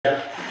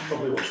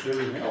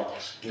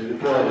reports, do we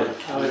not?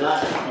 I would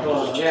like to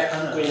propose Jeff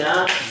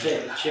Gwynard to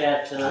take the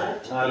chair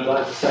tonight. I'd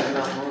like to second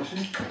that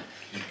motion.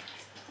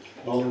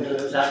 All in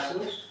Those favour?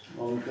 absence.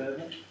 All in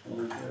favour? All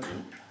in favour?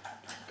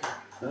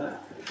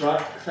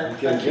 Right,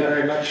 thank you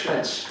very much.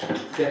 Let's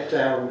get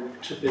down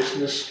to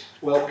business.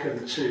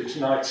 Welcome to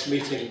tonight's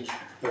meeting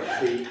of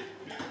the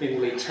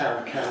Bingley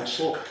Town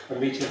Council, a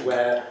meeting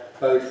where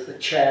both the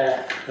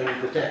chair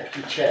and the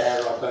deputy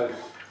chair are both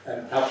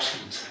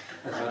absent,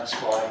 and that's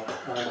why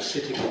I'm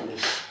sitting in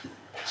this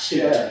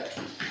seat.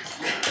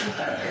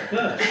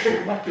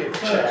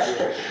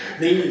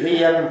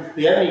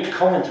 The only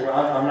comment,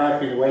 I've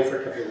been away for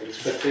a couple of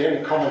weeks, but the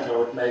only comment I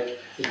would make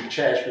in the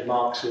chair's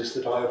remarks is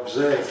that I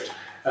observed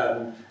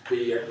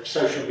the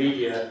social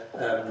media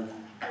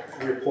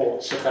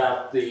reports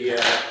about the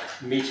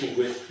meeting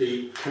with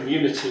the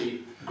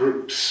community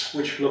groups,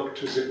 which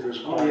looked as if it was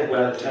quite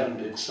well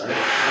attended. So I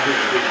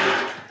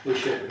think we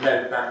should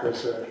note that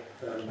was a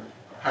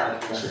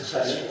apparently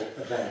successful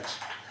event.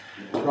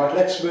 Right,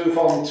 let's move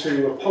on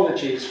to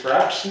apologies for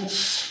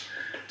absence.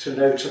 To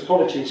note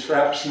apologies for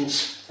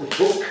absence, the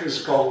book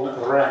has gone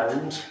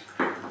around.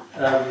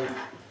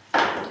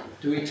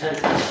 Do we take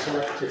this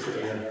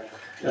collectively?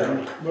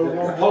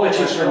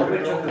 Apologies from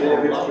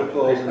David's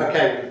proposal.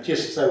 Okay,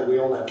 just so we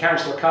all know,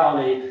 Councillor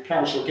Carney,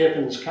 Councillor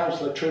Gibbons,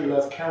 Councillor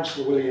Truelove,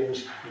 Councillor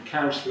Williams and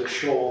Councillor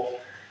Shaw.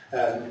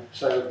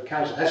 So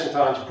Councillor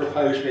Heseltine's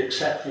proposed we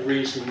accept the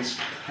reasons,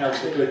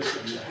 Councillor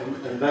Goodson,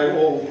 and though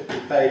all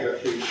in favour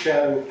please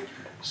show.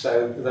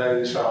 So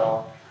those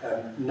are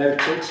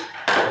noted.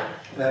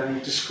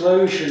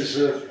 Disclosures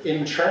of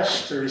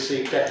interest, to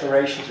receive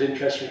declarations of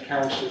interest from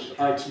councillors,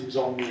 items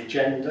on the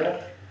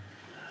agenda.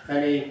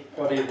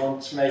 Anybody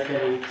want to make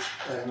any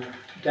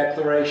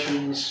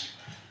declarations?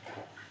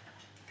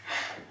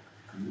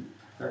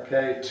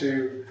 Okay,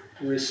 to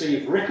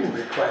receive written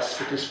requests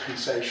for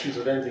dispensations.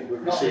 I don't think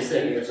we've received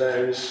any of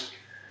those,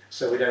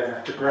 so we don't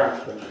have to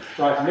grant them.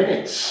 Right,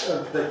 minutes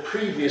of the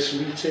previous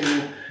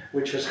meeting,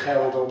 which was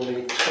held on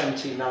the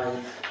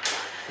 29th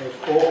of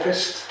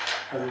August,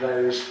 and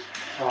those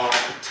are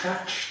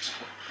attached.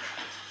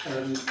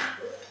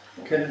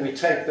 Can we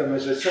take them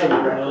as a true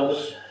record?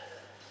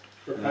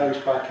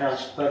 Proposed by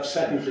Councillor,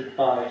 seconded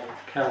by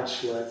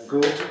Councillor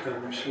Good.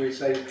 Shall we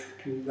say,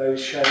 can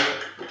those show?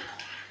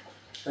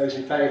 Those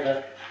in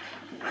favour?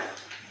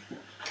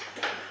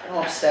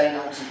 I'll abstain.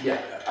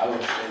 Yeah, I will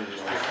abstain as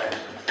well. Okay.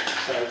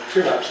 So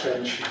 2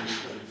 abstentions,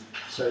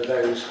 so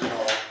those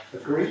are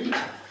agreed.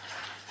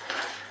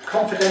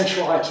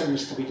 Confidential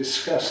items to be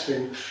discussed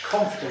in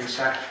Confidence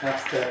Act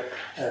after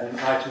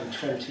item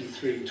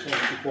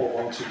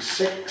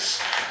 23.24.126.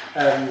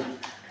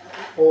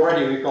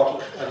 Already we've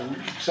got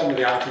some of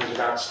the items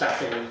about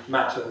staffing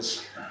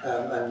matters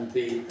and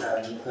the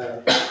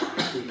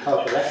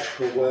pub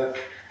electrical work.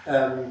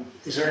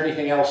 Is there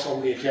anything else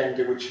on the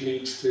agenda which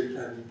needs to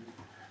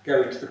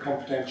go into the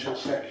confidential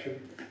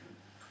section?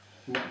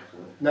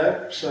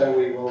 No, so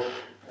we will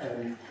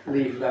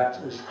leave that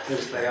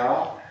as they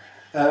are.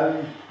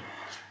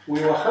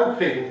 We were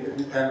hoping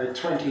at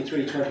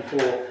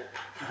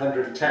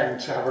 23-24-110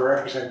 to have a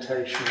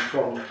representation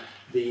from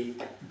the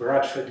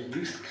Bradford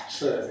Youth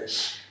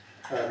Service,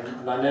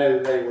 and I know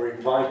they were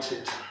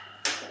invited,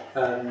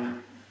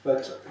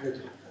 but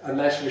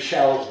unless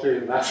Michelle's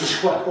doing that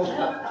as well,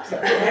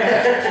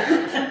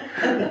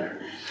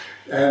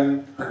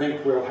 I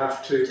think we'll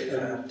have to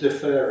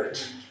defer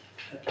it.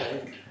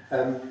 Okay,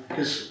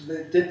 because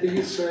did the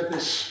Youth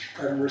Service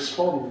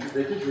respond?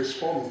 They did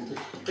respond.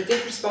 They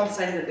did respond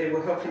saying that they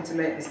were hoping to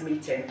make this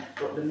meeting,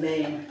 but the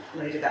main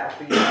lady that I've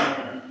been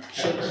emailing,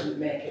 she couldn't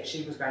make it.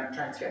 She was trying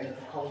to get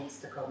another colleagues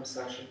to come,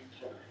 so she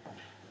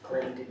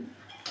clearly didn't.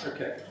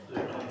 Okay,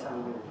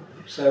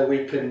 so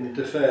we can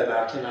defer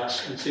that and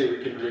see if we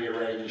can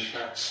rearrange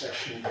that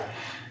session.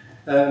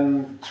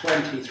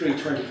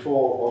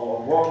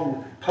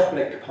 23-24-111,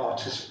 public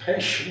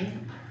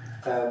participation.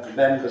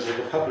 Members of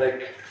the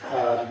public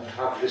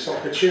have this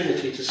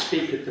opportunity to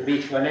speak at the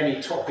meeting on any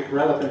topic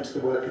relevant to the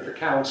work of the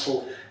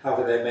council.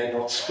 However, they may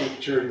not speak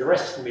during the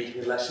rest of the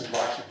meeting unless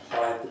invited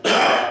by the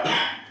chair.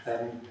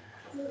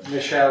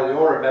 Michelle,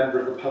 you're a member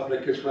of the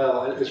public as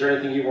well. Is there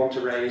anything you want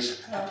to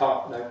raise?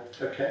 Apart? No?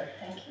 Okay.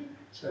 Thank you.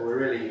 So we're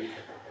really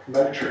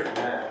motoring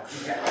now.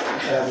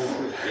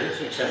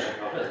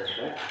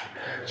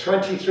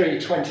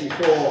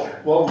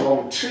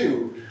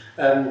 23-24-112.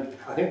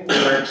 I think we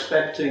were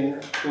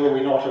expecting, were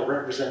we not, a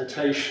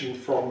representation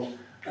from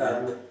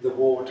the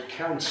ward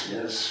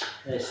councillors.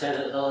 They said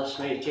at the last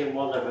meeting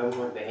one of them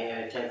would be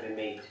here at every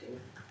meeting.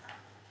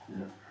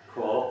 Yeah.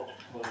 Quote,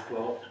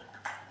 unquote.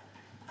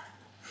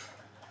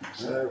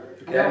 So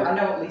again, I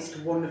know at least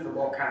one of the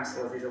ward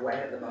councillors is away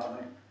at the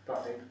moment,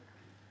 but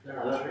there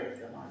are 3 of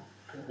them.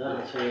 There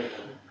are 3 of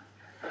them.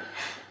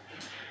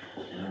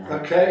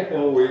 okay,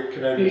 or we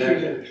can only know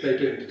that they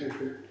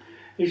do.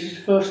 Is this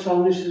the first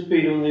time this has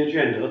been on the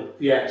agenda?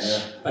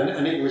 Yes,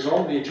 and it was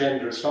on the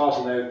agenda as far as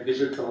I know,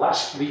 because at the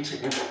last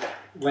meeting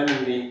when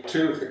the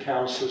two of the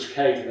councillors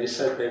came, they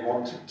said they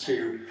wanted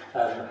to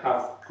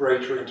have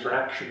greater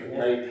interaction,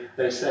 and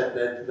they said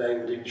that they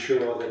would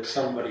ensure that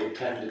somebody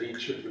attended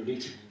each of the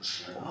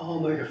meetings. I'll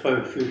make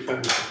a few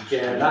phone calls.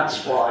 Yeah,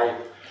 that's why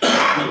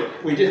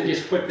we didn't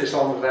just put this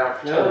on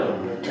without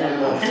telling them.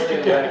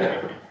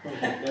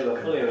 They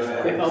were fully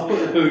aware. Yeah, I'll put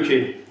the boot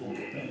in.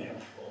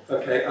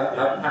 Okay,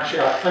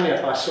 actually, funny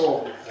enough, I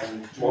saw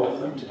one of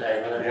them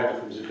today, and I know one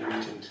of them was at the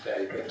meeting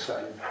today, but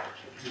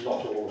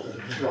not all of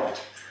them. Right,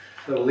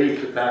 we'll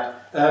leave it at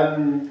that.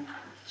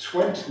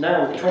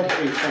 Now,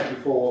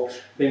 23-24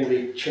 being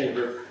the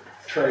Chamber of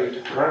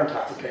Trade grant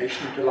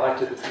application, I'm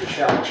delighted that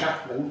Michelle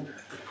Chapman,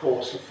 of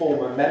course, a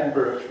former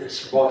member of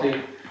this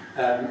body,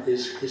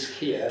 is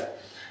here.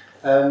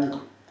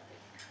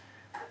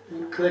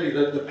 Clearly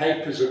the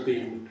papers have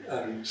been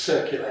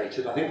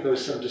circulated. I think there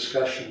was some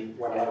discussion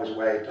when I was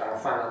away at our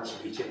finance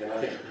meeting, and I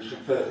think there was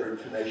some further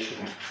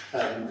information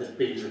had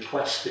been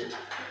requested.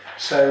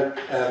 So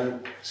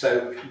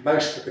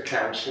most of the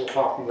council,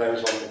 apart from those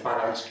on the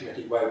finance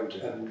committee, won't,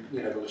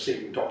 will have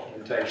seen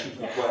documentation,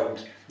 but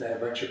won't know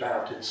much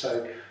about it.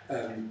 So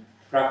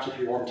perhaps if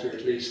you want to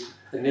at least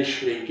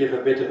initially give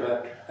a bit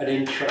of an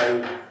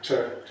intro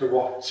to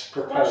what's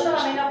proposed. Well, sure.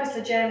 I mean,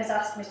 obviously, James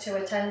asked me to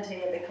attend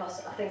here because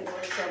I think there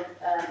were some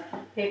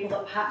people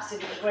that perhaps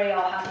didn't agree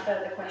or had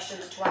further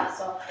questions to ask.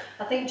 So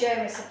I think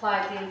James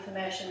supplied the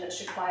information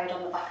that's required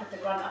on the back of the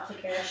grant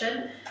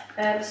application.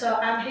 So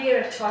I'm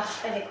here to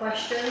ask any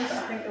questions.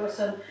 I think there were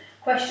some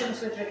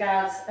questions with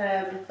regards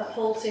the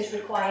Pulse's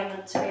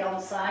requirement to be on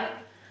site.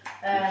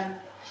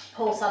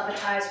 Pulse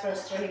advertised for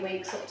us 3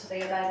 weeks up to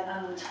the event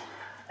and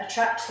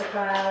attract the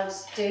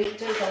crowds, do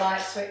the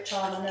light switch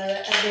on, and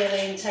a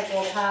really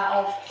integral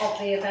part of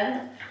the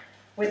event.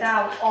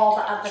 Without all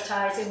the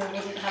advertising, we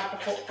wouldn't have the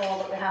footfall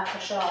that we have for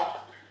sure.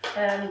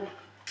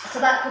 So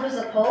that covers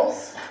the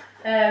Pulse.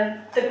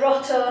 The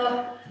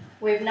Grotto,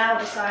 we've now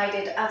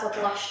decided as of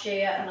last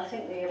year, and I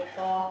think the year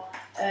before,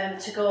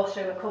 to go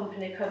through a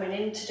company coming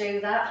in to do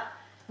that,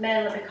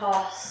 mainly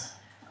because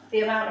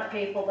the amount of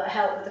people that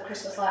help with the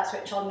Christmas light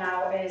switch on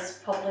now is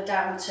probably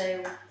down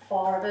to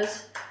 4 of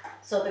us.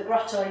 So the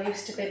Grotto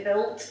used to be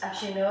built,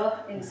 as you know,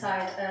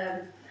 inside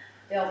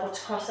the old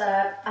Buttercross,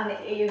 and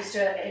it used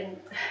to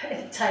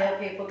entail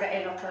people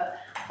getting up at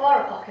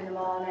 4 o'clock in the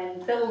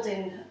morning,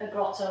 building a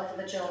grotto for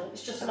the children.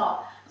 It's just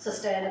not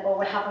sustainable.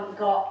 We haven't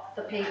got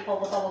the people,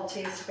 the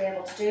volunteers to be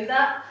able to do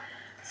that.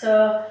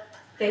 So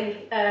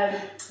the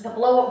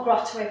blow-up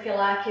grotto, if you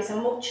like, is a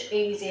much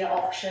easier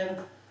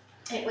option.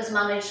 It was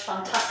managed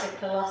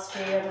fantastically last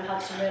year, and we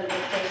had some really good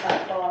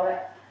feedback for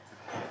it.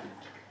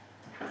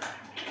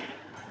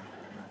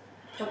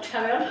 Do you want to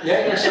carry on?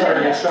 Yeah,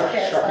 sorry.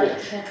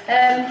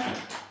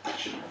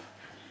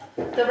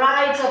 The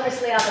rides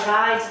obviously are the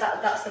rides,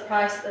 that's the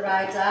price that the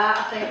rides are.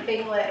 I think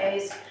Bingley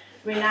is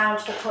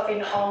renowned for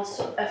putting on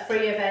a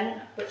free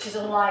event, which is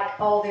unlike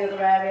all the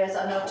other areas.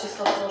 I noticed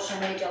on social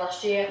media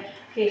last year,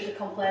 people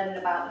complaining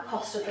about the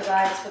cost of the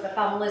rides for the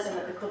families and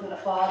that they couldn't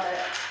afford it.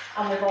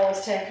 And we've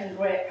always taken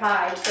great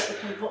pride that we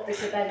can put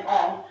this event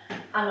on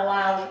and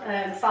allow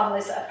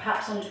families that are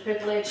perhaps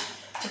underprivileged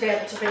to be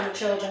able to bring the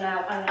children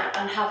out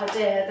and have a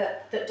day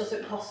that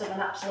doesn't cost them an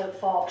absolute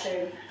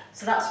fortune.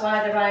 So that's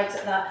why the rides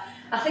at that.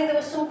 I think there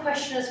was some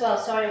question as well,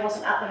 sorry I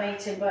wasn't at the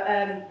meeting, but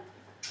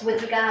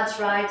with regards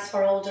rides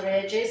for older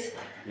ages.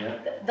 Yeah.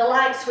 The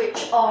light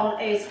switch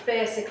on is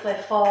basically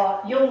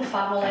for young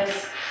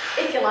families,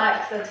 if you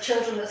like, the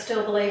children that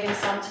still believe in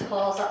Santa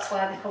Claus, that's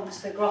why they come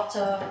to the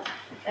Grotto.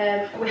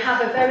 We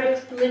have a very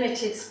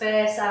limited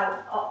space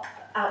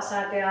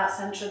outside the Arts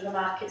Centre and the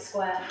Market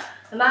Square.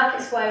 The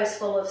Market Square is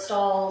full of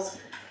stalls.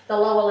 The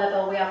lower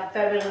level we have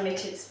very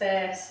limited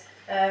space.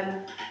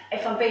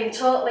 If I'm being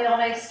totally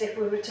honest, if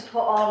we were to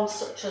put on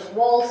such as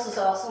waltzes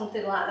or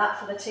something like that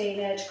for the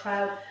teenage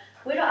crowd,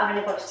 we don't have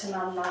anybody to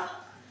man that.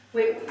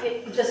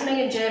 There's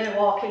me and Jamie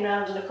walking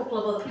around and a couple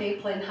of other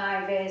people in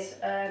high-vis.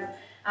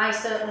 I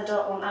certainly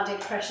don't want added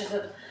pressures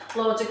of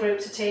loads of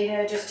groups of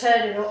teenagers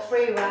turning up,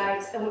 free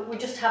rides, and we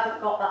just haven't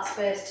got that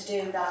space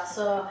to do that.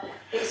 So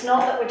it's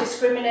not that we're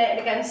discriminating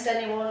against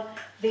anyone.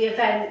 The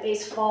event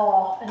is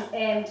for and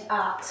aimed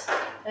at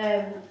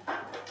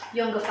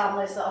younger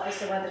families that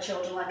obviously where the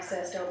children, like I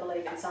say, still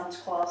believe in Santa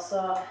Claus.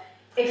 So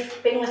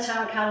if Bingley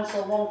Town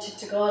Council wanted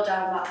to go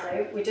down that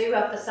route, we do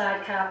have the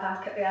side car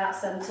park at the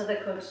Arts Centre. They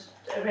could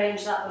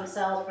arrange that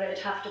themselves, but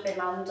it'd have to be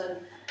manned and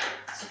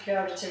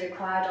security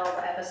required or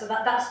whatever. So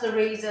that's the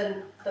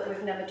reason that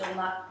we've never done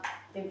that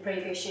in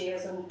previous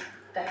years, and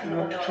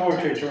definitely don't.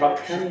 Sorry to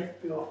interrupt, can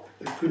you,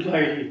 the good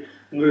lady,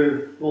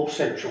 move more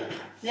central?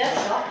 Yeah,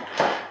 sure.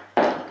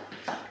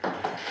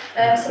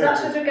 So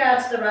that's with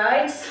regards to the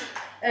rides.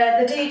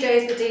 The DJ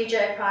is the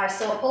DJ price,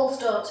 so Pulse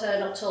don't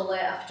turn up till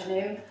late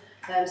afternoon.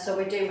 So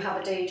we do have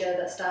a DJ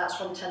that starts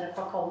from 10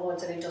 o'clock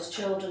onwards, and he does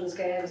children's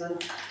games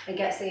and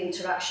gets the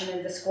interaction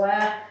in the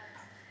square.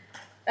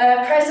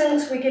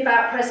 Presents, we give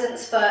out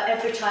presents for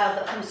every child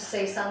that comes to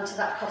see Santa.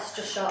 That costs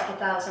just short of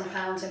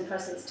 £1,000 in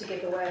presents to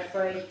give away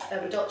free.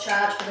 We don't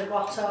charge for the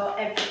Grotto,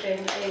 everything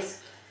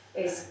is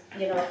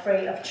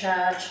free of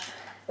charge.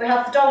 We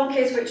have the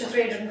donkeys, which are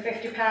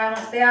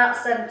 £350, the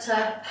Arts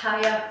Centre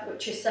hire,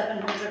 which is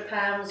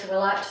 £700. We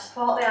like to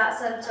support the Arts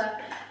Centre.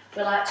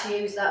 We like to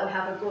use that. We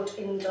have a good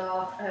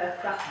indoor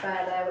craft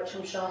fair there, which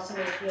I'm sure some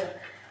of you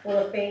will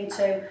have been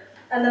to.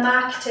 And the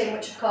marketing,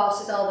 which of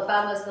course is all the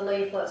banners, the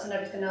leaflets and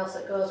everything else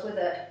that goes with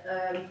it.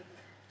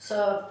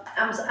 So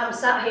I'm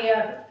sat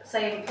here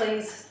saying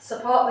please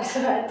support this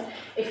event.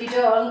 If you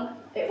don't,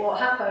 it won't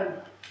happen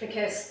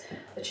because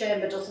the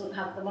Chamber doesn't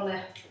have the money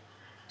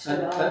to do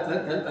it all.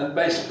 And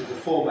basically the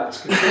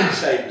format's completely the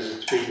same as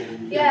it's been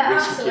in Yeah,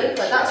 recent absolutely.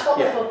 years. That's what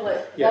Yeah. the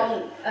public Yeah.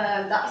 want.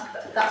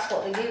 That's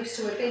what they're used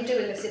to. We've been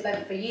doing this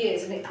event for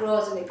years, and it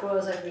grows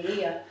every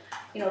year.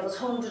 You know, there's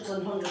hundreds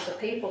and hundreds of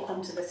people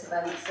come to this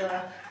event. So,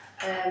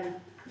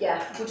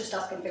 yeah, we're just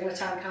asking Bingley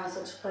Town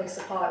Council to please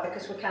support it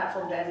because we can't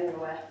fund it any other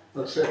way.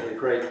 Well, it's certainly a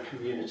great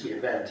community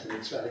event, and I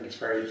think it's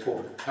very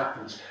important it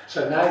happens.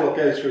 So now we'll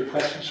go through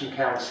questions from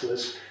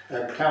councillors.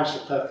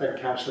 Councillor Clough, then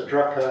Councillor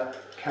Drucker,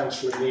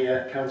 Councillor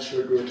Mear,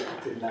 Councillor Good,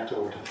 in that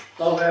order.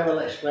 Well, I will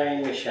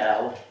explain,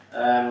 Michelle.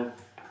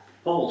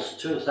 Pulse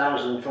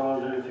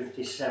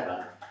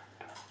 2,457.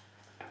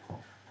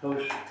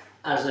 Who's,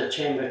 as a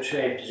Chamber of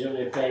Trade,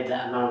 presumably paid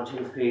that amount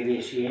in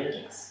previous years.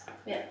 Yes.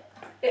 Yeah.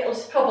 It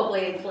was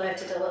probably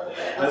inflated a little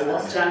bit. But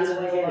what time do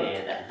they get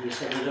here then? You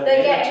said you don't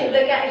They get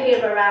get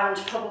here around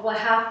probably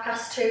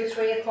 2:30,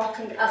 3 o'clock,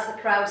 and as the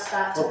crowds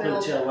start to up build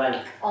until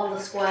when? on the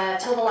square,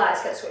 till the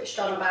lights get switched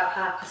on about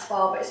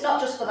 4:30. But it's not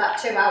just for that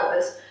 2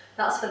 hours.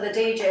 That's for the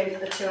DJ for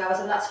the 2 hours,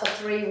 and that's for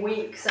 3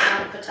 weeks of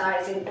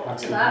advertising. Up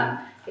to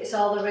that, it's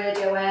all the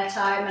radio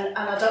airtime, and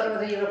I don't know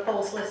whether you're a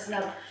Pulse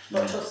listener,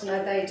 but trust me,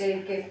 they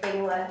do give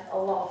Bingley a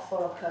lot of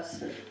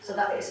focus. So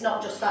that it's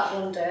not just that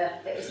one day;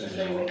 it is the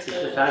 3 weeks.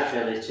 Because I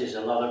feel it is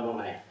a lot of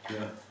money.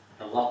 Yeah.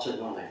 A lot of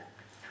money.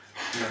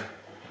 Yeah.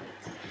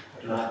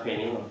 In my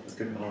opinion.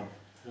 Yeah.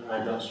 And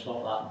I don't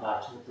support that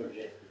part of the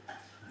budget.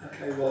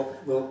 Okay, well,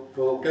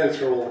 we'll go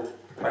through all the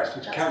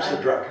questions. That's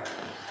Councillor Drucker.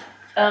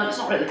 It's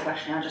not really a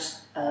question, I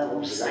just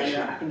want to say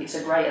that I think it's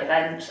a great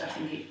event, I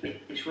think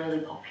it's really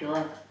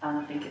popular and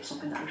I think it's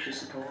something that we should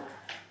support.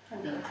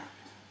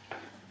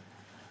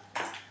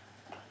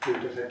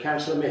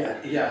 Councillor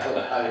Mear. Yeah,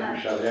 hi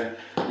Michelle. Yeah,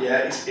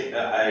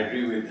 I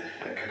agree with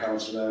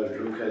Councillor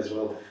Drucker as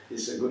well.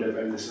 It's a good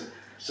event.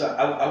 So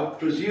I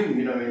presume,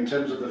 you know, in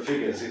terms of the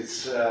figures,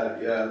 it's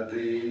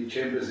the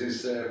Chambers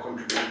is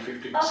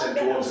contributing 50%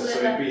 towards it, so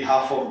it'd be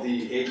half of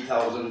the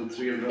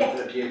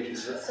 8,338.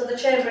 Is it? So the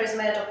Chamber is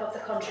made up of the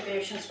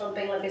contributions from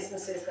Bingley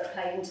businesses that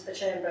pay into the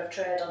Chamber of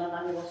Trade on an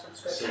annual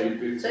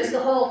subscription. So it's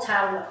the whole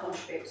town that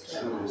contributes to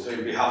it. So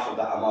it'd be half of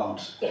that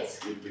amount. Yes.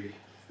 You'd be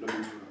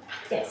looking for.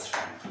 Yes.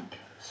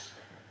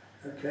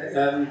 Okay,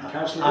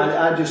 Councillor Good.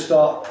 I just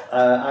thought,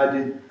 I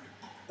did,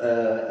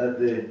 at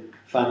the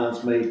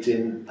finance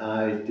meeting,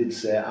 I did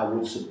say I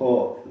would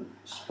support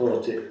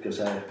it because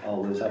I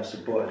always have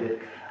supported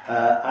it.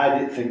 I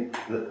did think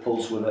that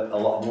Pulse were a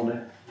lot of money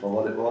for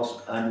what it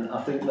was, and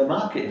I think the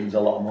marketing's a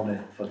lot of money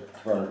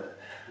for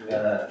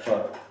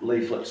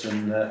leaflets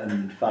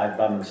and 5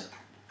 banners,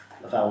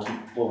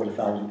 over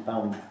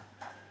 £1,000.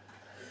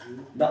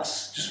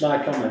 That's just my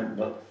comment,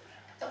 but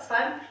That's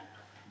fine.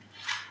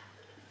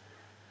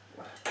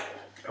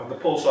 Have the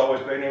Pulse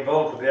always been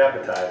involved with the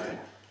advertising?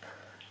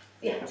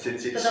 Yeah.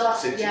 Since For it the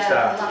last, started?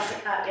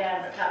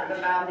 I can't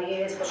remember how many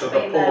years, but So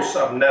they've the been Pulse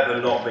have never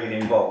not been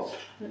involved?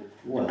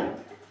 well, there.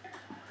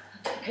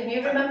 Can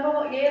you remember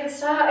what year they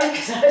started?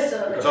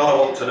 Because all I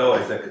want to know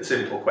is the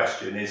simple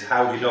question is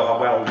how do you know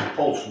how well the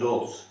Pulse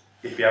does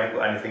if you haven't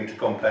got anything to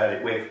compare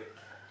it with?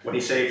 When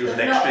you say it does an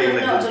extremely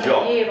We've not good done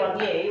job. it year on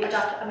year. We'd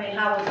have to, I mean,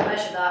 how would we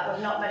measure that?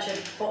 We've not measured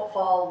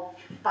footfall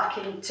back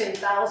in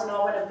 2000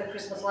 or whenever the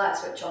Christmas light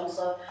switch on,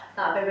 so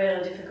that'd be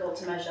really difficult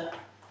to measure.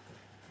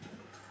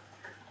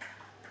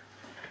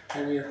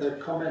 Any other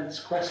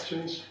comments,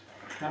 questions?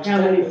 How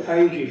many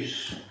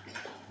pages?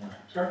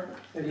 Sorry?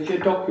 Is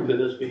it a document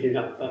that's being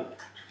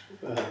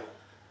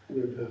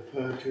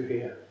referred to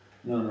here?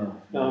 no.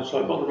 No,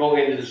 so I've got the wrong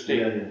end of the stick.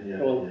 Yeah.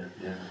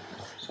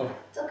 Sorry.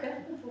 It's okay.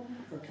 No problem.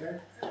 Okay.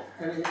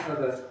 Any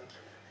other?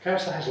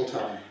 Councillor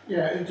Hazeltine.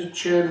 Yeah, is the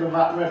Chamber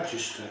VAT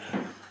registered?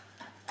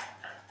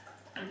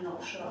 I'm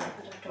not sure. I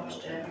could have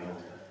trust Jamie.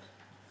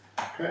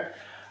 Okay.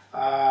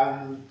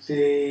 And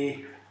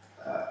and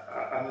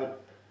I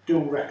do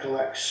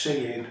recollect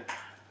seeing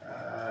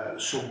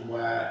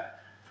somewhere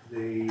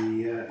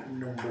the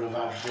number of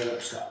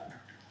adverts that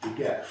you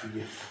get for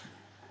your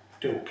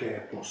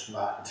 2K plus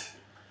VAT.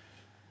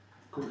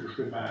 Could you just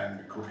remind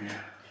me, could you?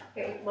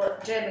 Well,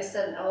 Jamie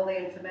sent all the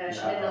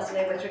information in, hasn't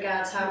he, with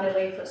regards to how many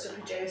leaflets are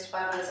produced,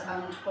 banners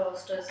and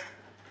posters.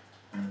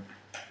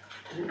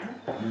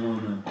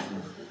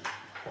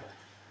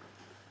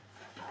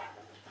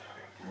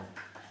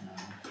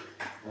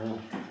 No.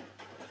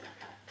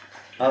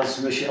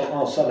 As Michelle,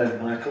 oh sorry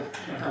Michael.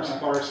 Councillor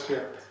Forrest,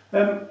 yeah.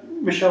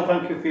 Michelle,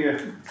 thank you for your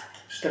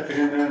stepping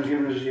in there and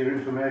giving us your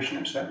information,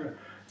 etc.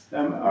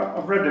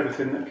 I've read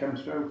everything that came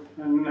through,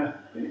 and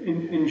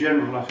in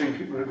general, I think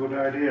it was a good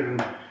idea.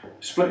 And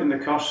splitting the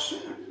costs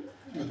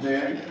of the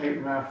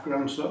 £8.5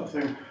 grand sort of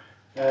thing,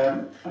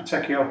 I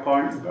take your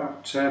point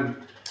about it's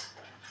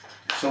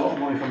a lot of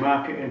money for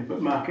marketing,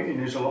 but marketing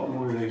is a lot of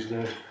money these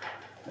days.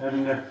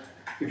 And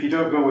if you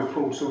don't go with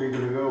Pulse, who are you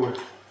going to go with?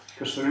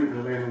 Because there isn't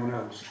really anyone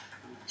else.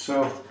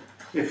 So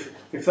if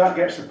that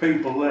gets the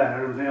people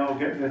there and they all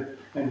get the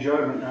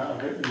enjoyment out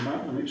of it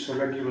and it's a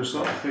regular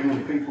sort of thing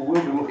and people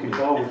will be looking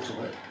forward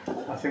to it,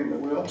 I think that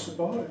we ought to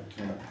support it.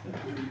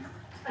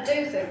 I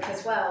do think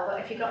as well that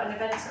if you've got an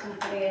events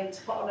company in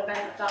to put on an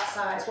event of that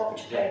size, what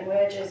would you pay in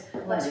wages?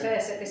 Let's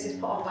face it, this is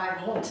put on by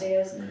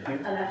volunteers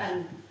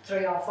and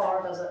 3 or 4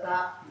 of us at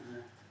that.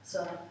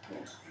 So,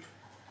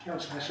 yeah.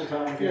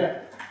 Yeah.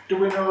 Do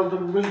we know the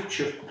reach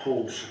of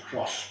Pulse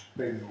across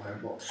Bingley?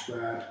 What's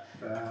that?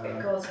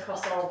 It goes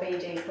across all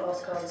BD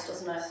postcodes,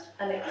 doesn't it?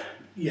 And it,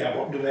 Yeah,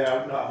 but do they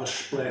not have a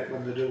split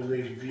when they do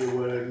these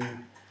viewer and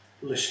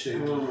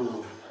listing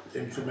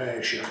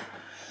information?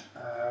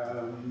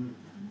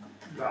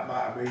 That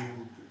might have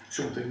been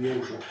something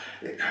useful.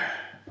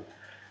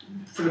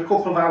 For a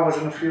couple of hours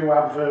and a few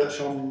adverts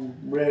on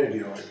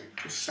radio, it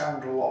just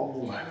sounds a lot of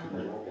money.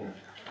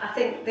 I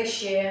think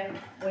this year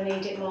we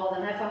need it more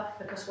than ever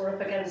because we're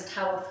up against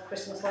Haworth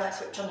Christmas light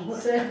switch on the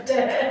same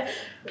day,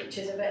 which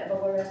is a bit of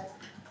a worry.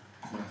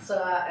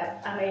 So,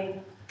 I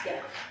mean,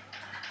 yeah.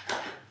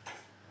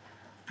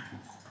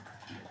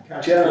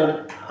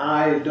 Chairman,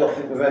 I don't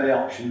think we've any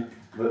option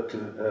but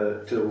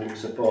to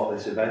support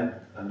this event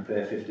and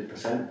pay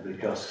 50%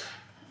 because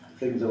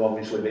things have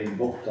obviously been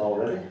booked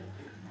already.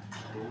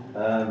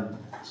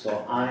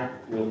 So I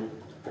will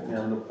put my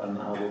hand up and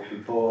I will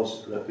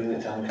propose that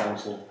Bingley Town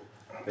Council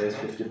pays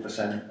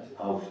 50%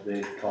 of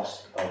the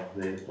cost of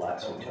the light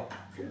switch off.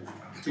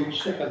 Do you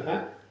second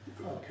that?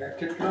 Okay.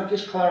 Can I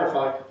just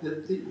clarify?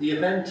 The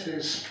event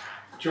is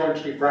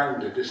jointly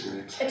branded, isn't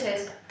it? It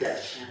is.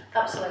 Yes.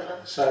 Absolutely.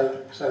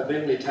 So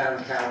Bingley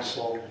Town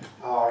Council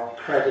are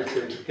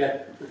credited,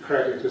 get the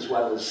credit as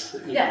well as the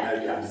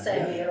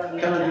Same year on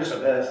year. Can I just,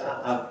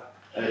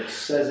 it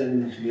says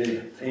in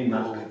the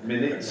email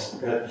minutes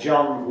that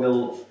John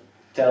will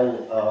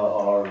tell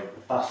or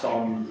pass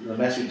on the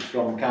message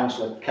from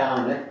Councillor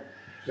Carney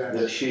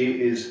that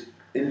she is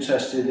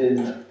interested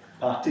in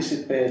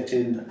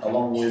participating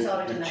along with. She's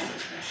already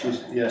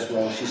messaged me. Yes,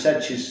 well, she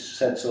said she's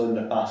said so in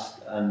the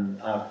past,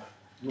 and I've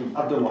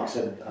done what I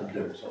said I'd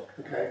do. So.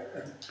 Okay.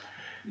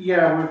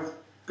 Yeah, we've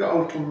got a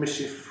little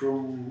missive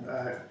from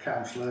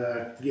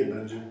Councillor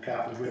Gibbons who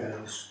can't be with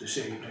us this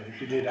evening.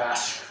 She did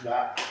ask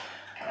that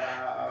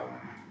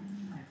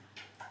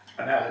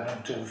an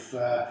element of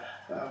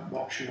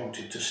what she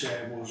wanted to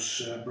say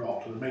was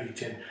brought to the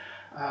meeting.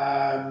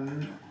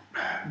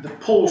 The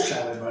Pulse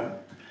element,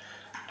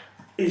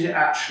 is it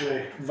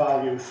actually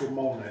value for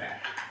money?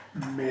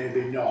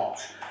 Maybe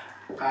not.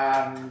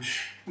 And,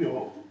 you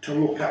know, to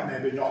look at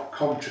maybe not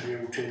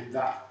contributing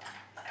that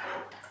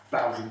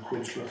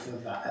 £1,000 worth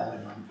of that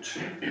element.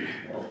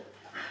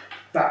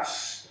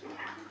 That's,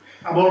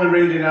 I'm only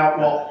reading out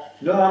what...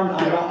 No, I'm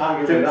not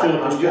arguing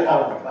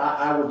that.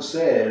 I would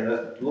say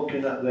that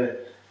looking at the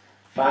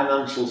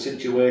financial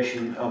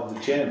situation of the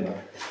chamber,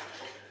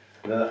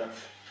 that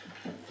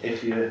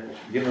if you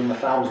give them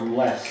 1,000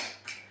 less,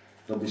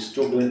 they'll be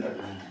struggling to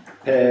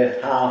pay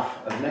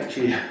half of next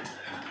year.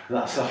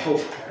 That's all.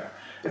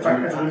 If I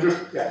can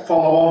just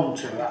follow on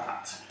to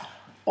that,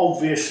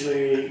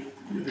 obviously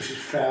this is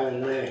fairly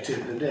late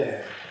in the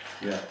day.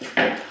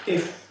 Yeah.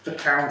 If the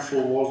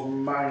council was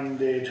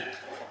minded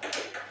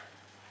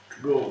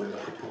to go with the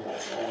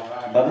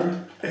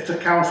proposal, if the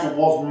council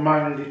was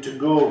minded to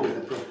go with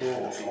the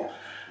proposal,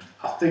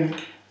 I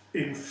think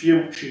in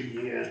future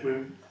years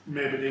we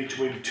maybe need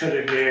to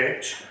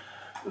interrogate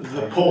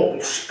the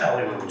Pulse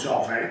element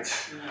of it,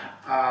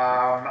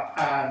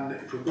 and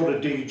if we've got a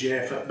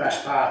DJ for the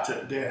best part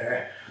of the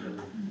day,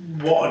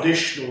 what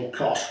additional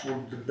cost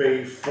would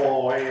there be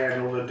for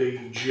another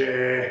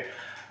DJ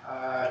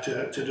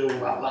to do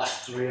that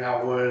last 3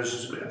 hours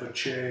as a bit of a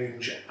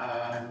change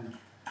and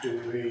do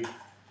the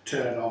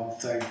turn on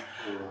thing?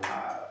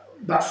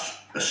 That's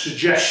a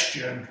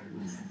suggestion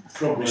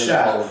from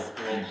myself,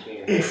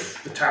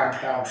 if the town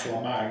council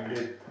are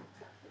minded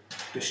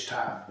this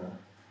time.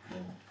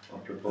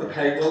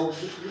 Okay, well,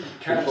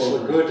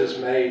 Councillor Good has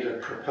made a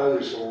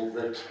proposal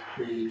that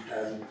the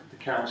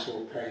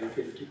council pay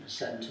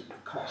 50% of the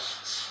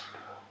costs,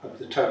 of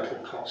the total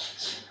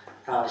costs,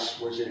 as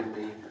was in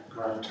the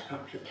grant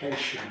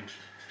application.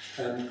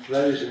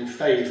 Those in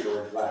favour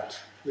of that,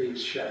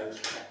 please show.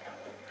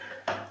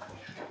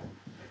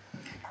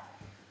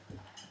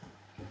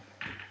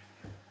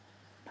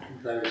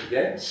 Those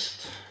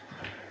against?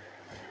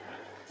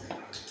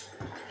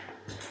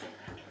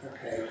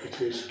 Okay,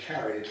 it is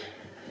carried.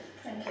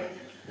 Thank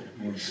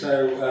you.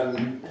 So,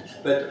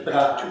 but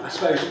I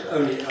suppose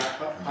only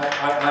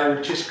I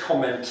would just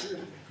comment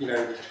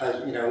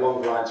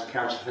along the lines of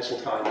Councillor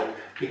Heseltine, that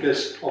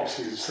because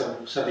obviously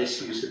some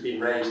issues have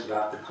been raised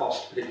about the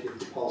cost, particularly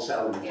the pulse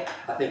element. Yeah.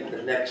 I think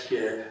that next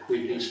year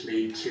we at least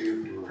need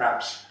to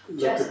perhaps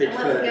look a bit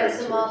Unless further we get into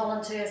some it. more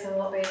volunteers, there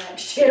won't be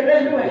next year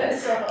anyway.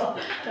 So,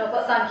 no,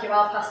 but thank you.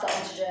 I'll pass that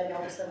on to Jamie,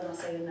 obviously, when I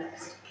see him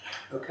next.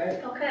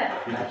 Okay. Okay.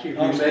 Thank you.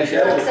 Okay.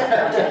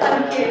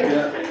 Thank you.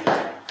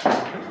 Yeah.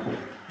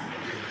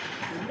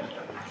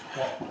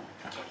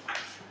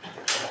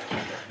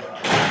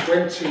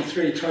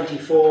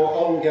 23-24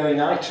 ongoing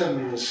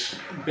items.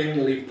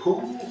 Bingley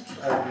Pool.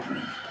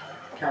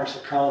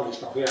 Councillor Khan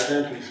is not here. I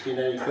don't think there's been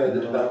any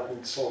further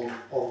developments on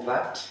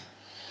that.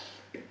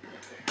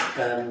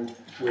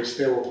 We're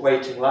still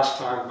waiting. Last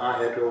time I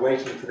heard, we were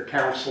waiting for the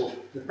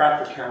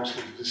Bradford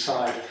Council to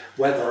decide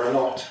whether or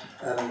not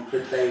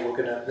that they're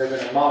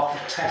going to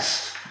market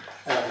test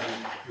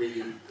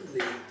the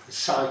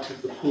site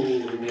of the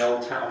pool in the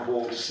Old Town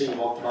Hall to see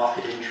what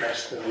market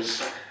interest there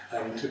is,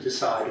 to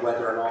decide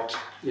whether or not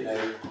they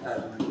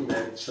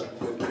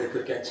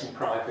could get some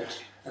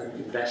private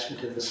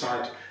investment in the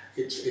site.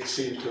 It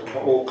seems to have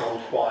all gone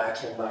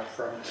quiet on that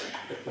front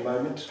at the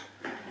moment,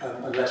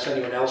 unless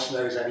anyone else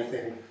knows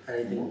anything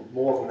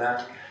more than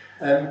that.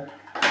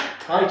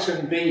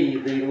 Item B,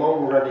 the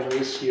long-running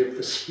issue of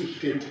the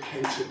speed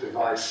indicator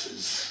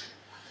devices.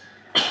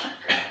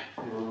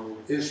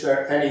 Is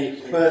there any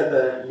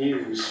further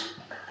news?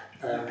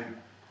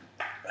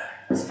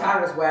 As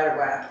far as we're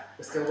aware,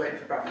 we're still waiting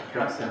for Bradford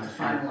Council to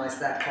finalise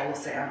their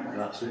policy, aren't we?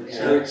 That's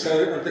it.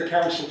 So have the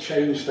council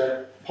changed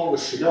their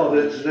policy? No,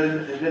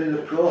 they're in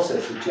the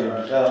process of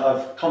change,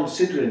 of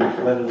considering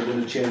whether they're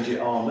going to change it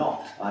or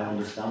not, I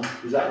understand.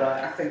 Is that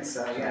right? I think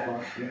so, yeah.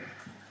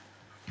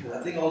 I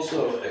think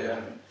also,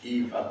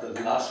 Eve, at the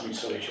last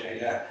meeting,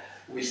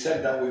 we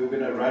said that we were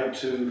going to write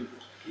to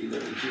either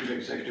the chief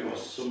executive or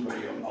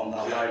somebody on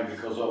that line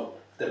because of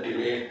the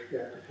delay,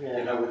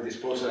 with this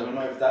process. I don't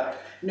know if that...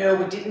 No,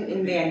 we didn't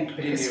in the end,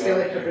 because you?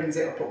 Philippa brings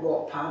it up at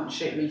Water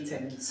Partnership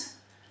meetings.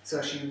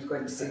 So she was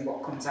going to see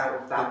what comes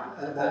out of that.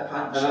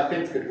 And I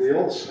think that we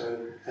also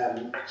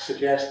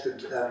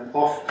suggested,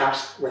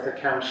 asked whether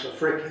Councillor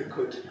Fricker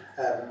could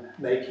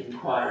make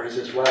inquiries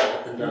as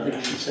well, and I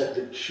think she said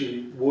that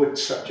she would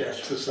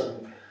subject to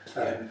some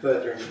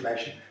further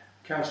information.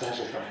 Councillor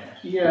Heseltine.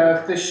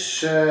 Yeah,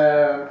 this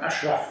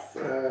Ashraf,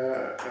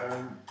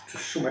 to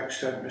some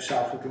extent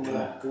myself, have done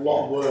a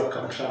lot of work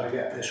on trying to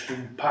get this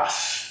one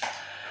passed.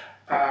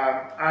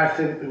 I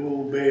think there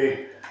will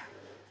be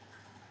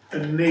a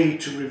need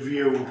to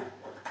review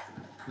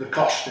the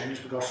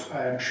costings, because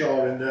I am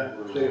sure in the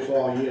 3 or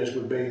 4 years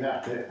we've been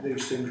at it,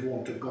 these things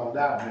won't have gone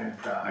down in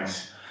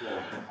price.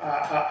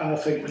 And I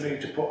think we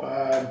need to put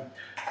a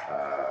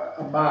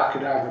marker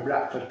down the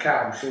Bradford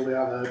Council. They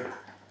either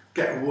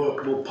get a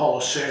workable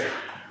policy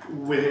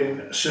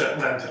within a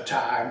certain length of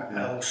time,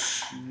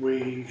 else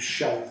we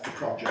shelve the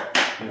project.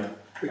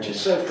 Which is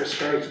so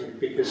frustrating,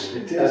 because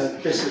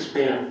this has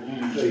been,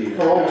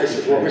 for all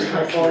this, what was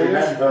I can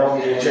remember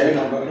on the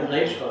agenda. At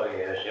least 4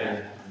 years,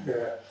 yeah.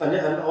 And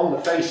on the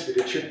face of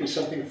it, it should be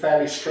something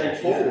fairly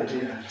straightforward,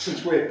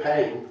 since we're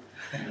paying.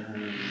 I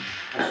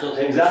still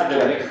think we should do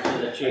it to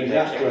the chief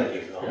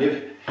executive.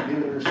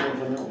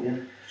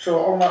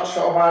 So on that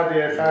sort of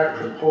idea, if I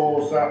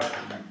propose that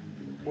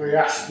we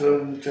ask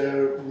them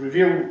to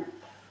review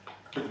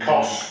the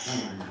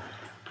costs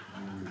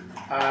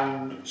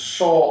and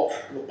sort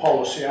the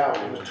policy out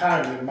in a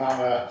timely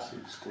manner.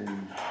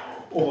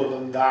 Other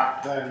than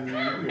that, then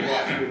you'll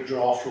have to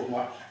withdraw from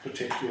that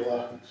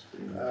particular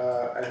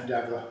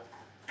endeavour.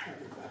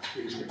 That's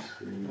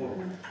reasonable.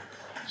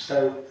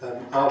 So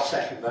I'll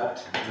second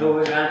that. Who are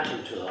we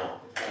ranting to that?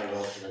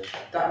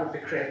 That would be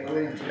Craig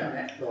Williams, wouldn't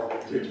it? Well,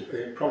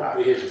 it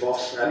probably his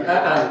boss and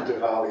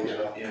Diwali as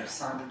well.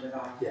 Simon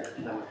Deval. Yeah.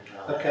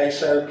 Okay,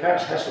 so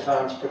Councillor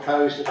Heseltine's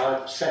proposed and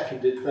I've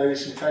seconded.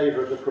 Those in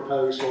favour of the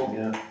proposal,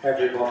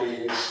 everybody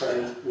is,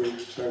 so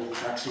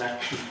that's an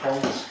action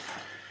point.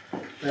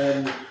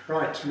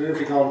 Right,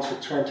 moving on to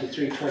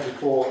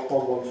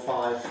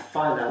 23-24-115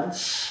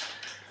 Finance,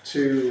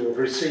 to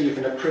receive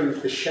and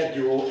approve the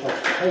schedule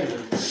of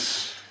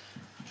payments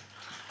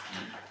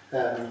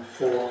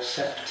for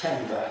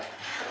September,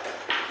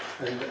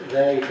 and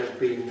they have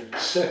been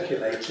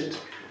circulated.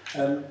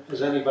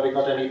 Has anybody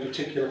got any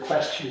particular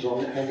questions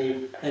on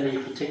any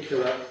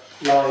particular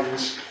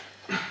lines?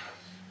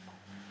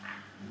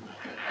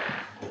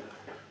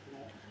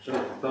 So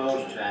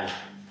proposed,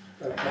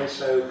 Okay,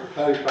 so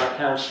proposed by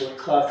Councillor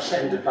Clough,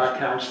 seconded by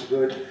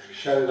Councillor Good.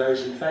 Show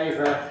those in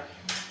favour.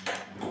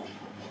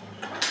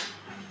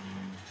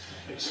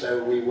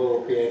 So we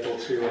will be able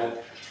to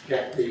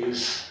get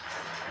these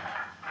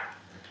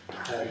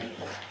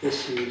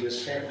issued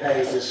as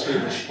paid as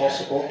soon as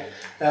possible.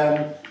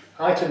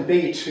 Item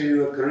B,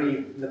 to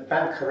agree the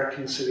bank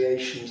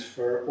reconciliations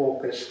for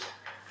August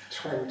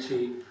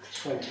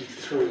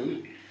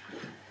 2023.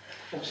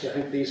 Obviously, I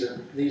think these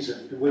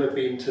will have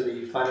been to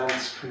the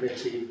Finance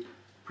Committee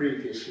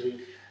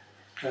previously.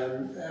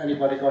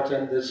 Anybody got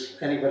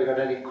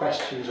any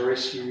questions or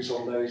issues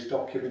on those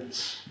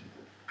documents?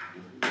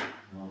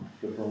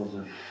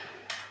 proposal.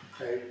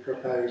 Okay,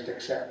 proposed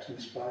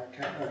acceptance by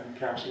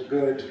Councillor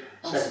Good,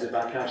 seconded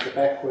by Councillor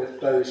Beckwith.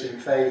 Those in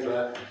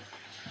favour,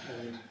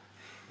 and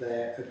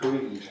they're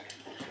agreed.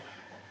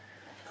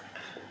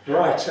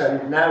 Right,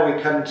 now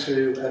we come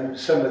to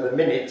some of the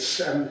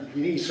minutes.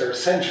 These are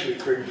essentially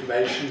for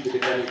information, but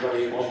if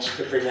anybody wants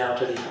to bring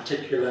out any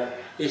particular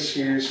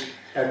issues,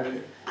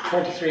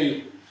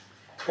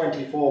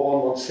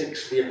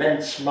 23-24-116, the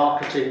Events,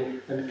 Marketing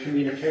and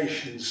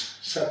Communications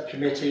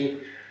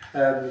Subcommittee.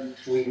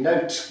 We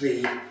note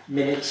the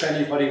minutes.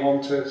 Anybody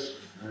want to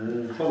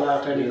pull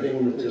out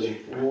anything? One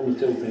or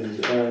two things.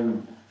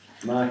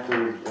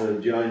 Michael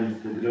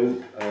joined the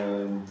group,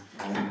 and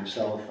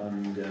myself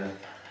and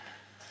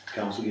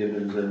Councillor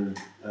Gibbons and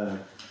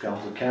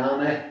Councillor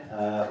Carney.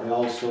 We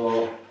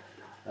also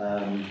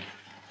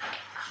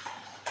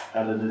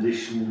had an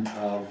addition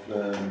of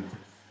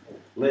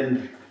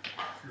Lynn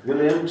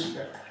Williams.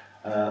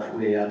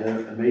 We had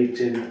a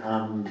meeting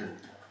and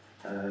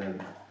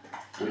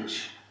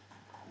which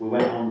we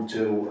went on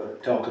to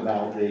talk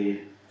about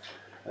the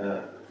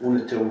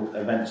one or two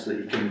events that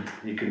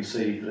you can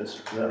see that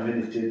are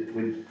minuted.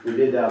 We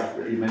did have,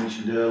 that you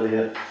mentioned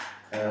earlier,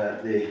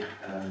 the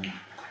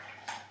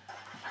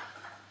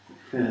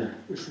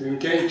It's an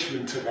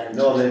engagement event.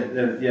 no,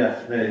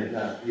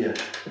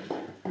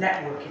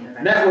 Networking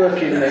event.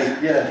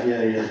 networking,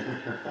 yeah.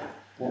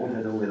 What would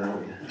I do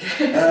without you?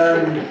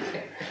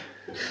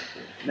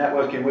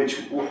 Networking, which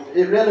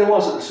it really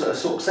was a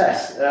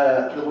success.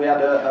 That we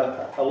had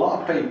a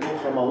lot of people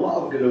from a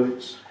lot of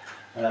groups.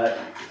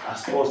 I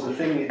suppose the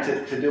thing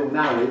to do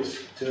now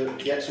is to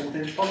get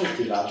something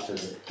positive out of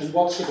it. And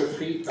what sort of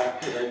feedback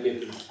do they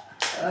give you?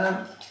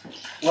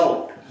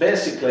 Well,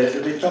 basically,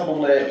 there'll be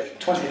probably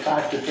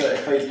 25 to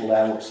 30 people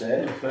there, I would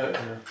say.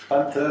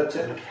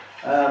 30.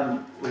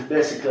 We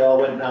basically all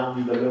went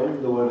down the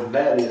room. There were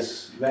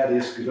various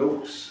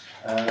groups.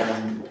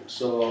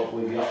 So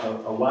we got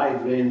a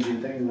wide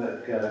ranging thing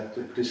that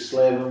Chris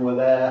Slaven were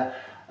there,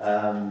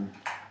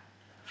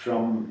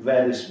 from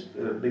various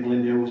Bigley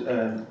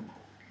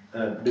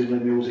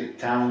Music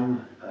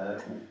Town,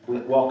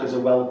 Walkers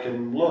of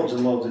Welcome, loads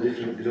and loads of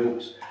different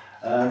groups,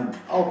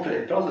 all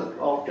pretty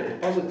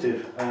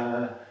positive,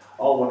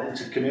 all wanting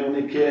to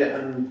communicate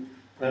and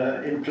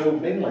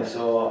improve Bingley.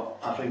 So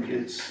I think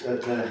it's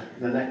at the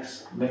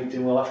next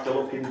meeting we'll have to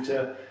look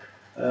into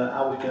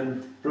how we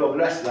can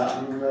progress that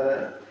and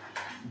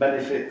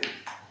benefit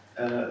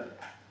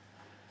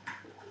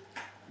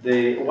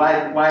the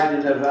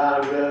widening of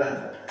our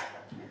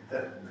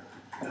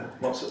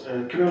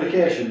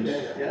communications.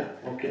 Yeah,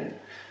 okay.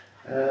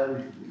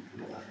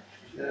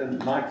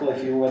 Michael,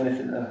 if you want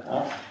anything to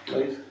add,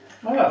 please.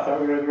 Well, I thought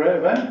we were a great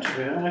event, to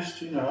be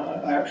honest. You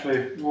know, I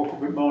actually woke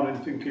up in the morning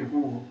thinking,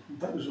 oh,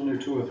 that was only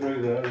 2 or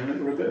 3 there, and it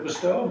was a bit of a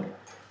storm.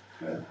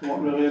 There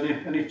weren't really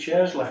any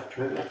chairs left,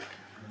 really.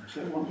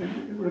 So it was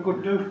a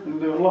good do, and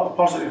there were a lot of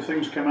positive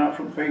things came out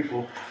from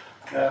people.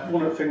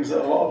 One of the things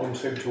that a lot of them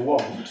seemed to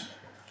want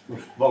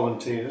was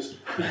volunteers,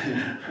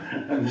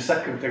 and the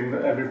second thing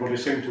that everybody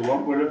seemed to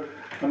want were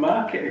a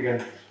market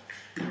again.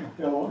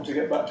 They all wanted to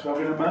get back to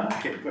having a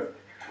market, but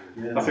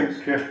yeah, I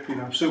think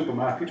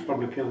supermarkets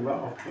probably killed that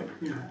off. But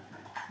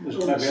there's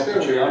maybe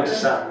opportunity.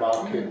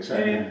 Market.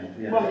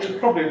 Well, there's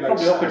probably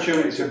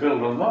opportunity to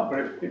build on that,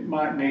 but it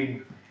might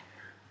need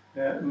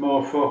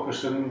more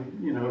focus and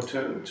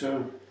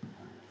to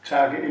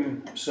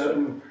targeting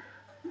certain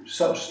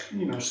sort of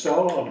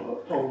stall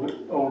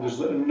holders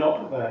that are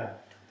not there,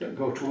 that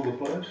go to other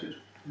places.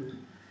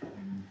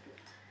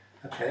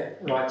 Okay,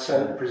 right,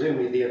 so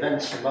presumably the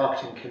Events and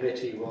Marketing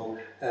Committee will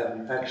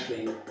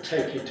actually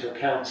take into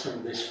account some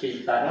of this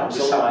feedback and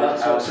decide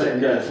how to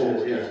go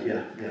forward.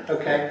 Yeah.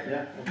 Okay,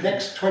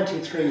 next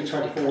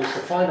 23-24 is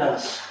the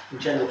Finance and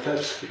General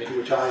Purpose Committee,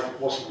 which I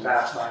wasn't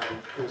at, I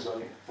was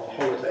on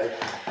holiday.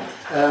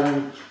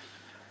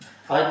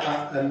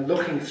 I'm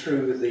looking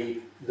through the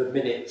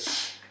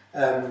minutes.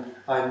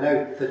 I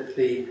note that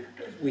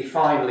we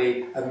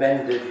finally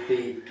amended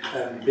the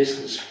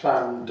business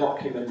plan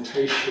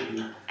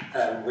documentation,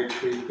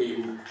 which we've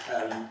been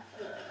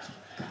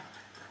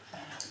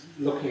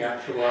looking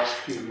at for the last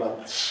few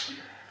months.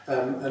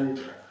 And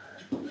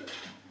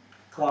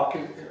Clark,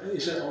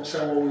 is it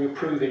also, are we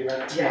approving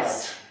that tonight?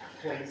 Yes,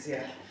 please,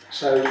 yeah.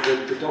 So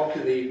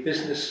the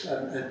business,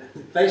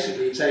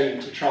 basically it's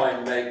aimed to try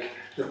and make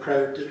the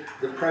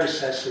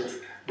process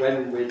of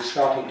when we're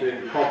starting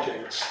doing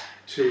projects,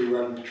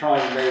 to try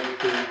and make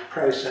the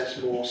process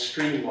more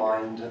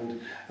streamlined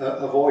and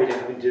avoiding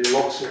having to do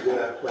lots of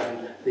work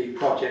when the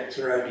projects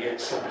are only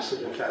at some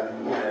sort of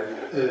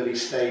early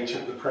stage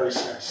of the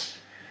process.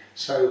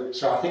 So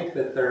I think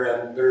that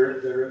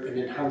they're an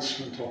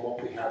enhancement on what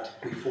we had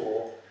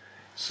before.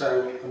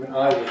 So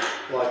I would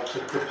like to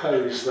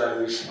propose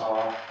those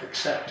are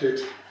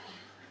accepted.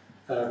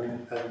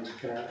 And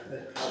can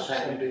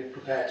somebody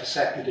prepare to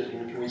second it,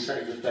 and can we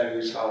say that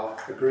those are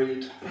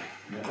agreed? Yeah.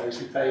 Those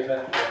in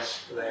favour?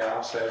 Yes, they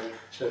are. So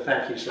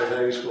thank you. So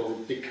those will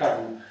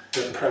become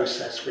the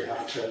process we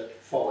have to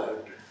follow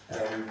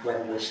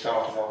when we're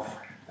starting off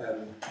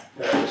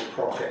various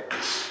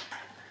projects.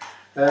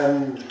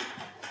 I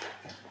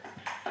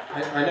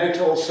note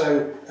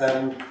also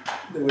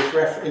there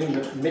was in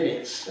the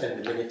minutes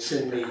in the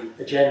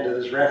agenda.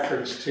 There's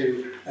reference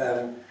to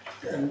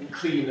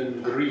clean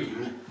and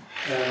green.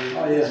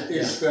 Oh yes,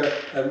 is the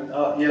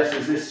yes,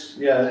 is this?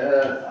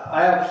 Yeah,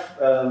 I have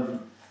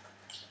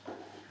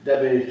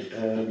Debbie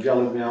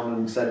jollied me on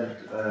and said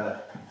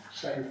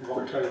 2nd of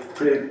October.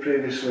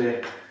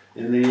 Previously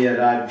in the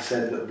year I'd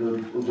said that there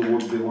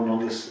would be one on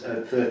the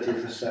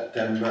 30th of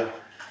September.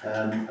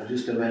 I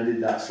just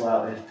amended that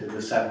slightly to the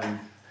 7th.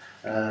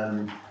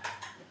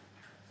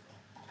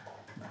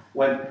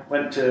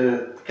 Went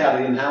to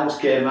Carrion House,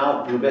 came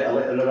out with a bit of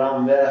litter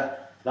around there.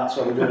 That's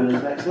what we're doing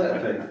as next litter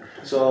thing.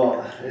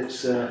 So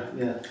it's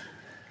yeah.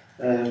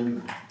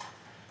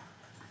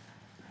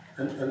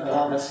 And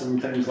alarms and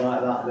things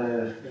like that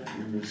there.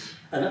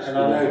 And I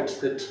note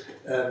that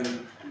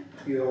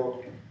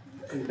you're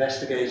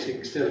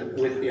investigating still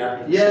with the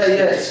ambulance. Yeah,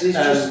 it's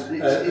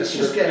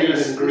just getting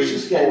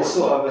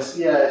sort of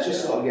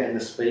getting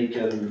the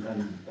speaker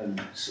and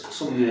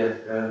somebody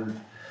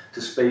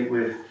to speak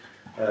with,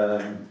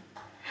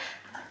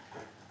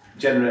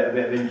 generate a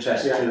bit of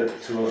interest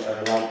to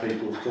allow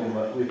people to come.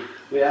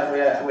 We have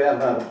had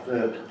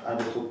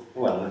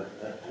one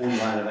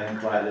line of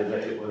enquiry, but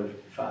it was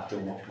far too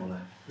much money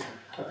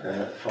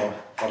for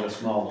a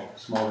small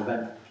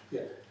event.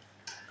 Yeah.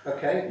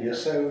 Okay. Yeah.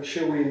 So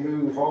shall we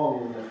move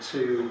on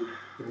to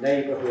the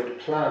neighbourhood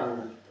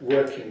plan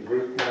working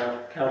group now?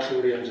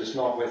 Councillor Williams is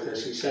not with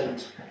us. He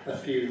sent a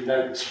few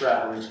notes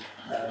round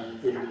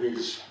in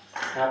his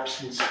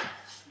absence.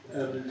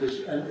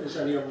 Does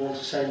anyone want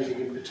to say anything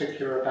in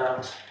particular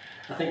about?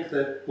 I think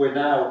that we're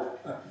now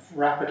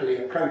rapidly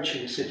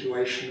approaching a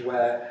situation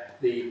where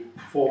the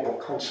formal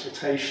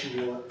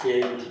consultation will be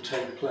able to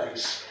take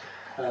place,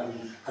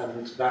 and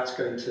that's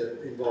going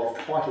to involve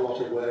quite a lot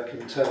of work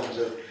in terms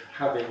of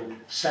having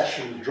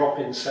sessions,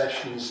 drop-in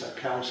sessions.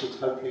 Councils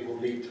hopefully will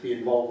need to be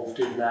involved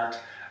in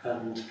that,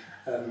 and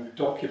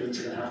documents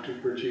are going to have to be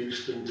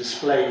produced and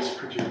displays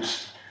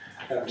produced.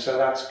 So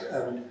that's,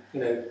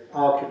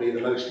 arguably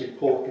the most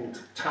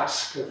important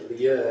task of the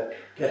year,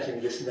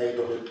 getting this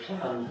neighbourhood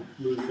plan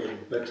moving.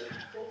 But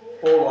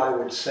all I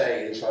would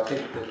say is I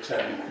think that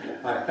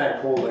I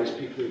thank all those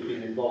people who've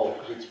been involved,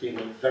 because it's been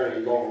a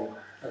very long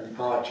and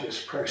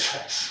arduous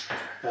process.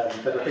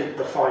 But I think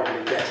we're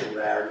finally getting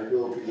there, and it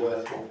will be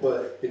worth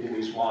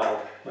his while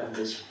when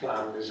this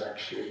plan is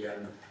actually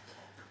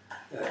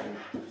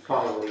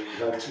finally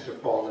voted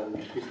upon and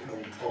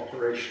become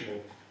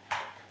operational.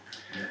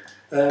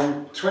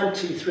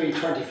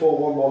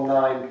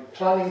 23-24-119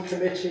 Planning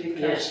Committee,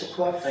 yes, Councillor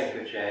Clough. Thank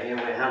you, Chair. Yeah,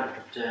 we had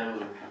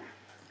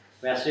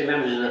 3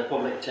 members of the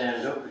public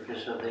turned up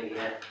because of the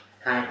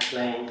Hyde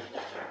Lane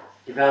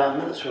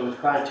development, so it was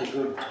quite a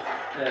good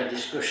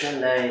discussion.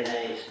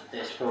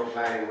 They spoke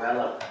very well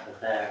of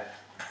their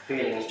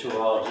feelings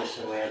towards us,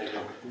 and we had a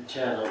good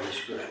internal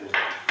discussion.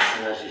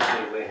 And as you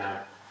see, we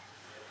have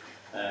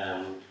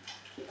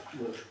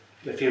we've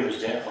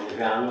refused it on the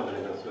ground. I'm not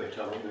going to go through it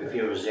all. We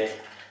refused it.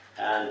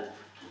 And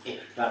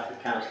if Bradford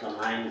Council are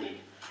minded,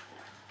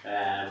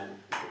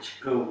 it's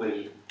good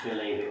we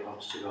believe it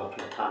wants to go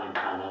to a planning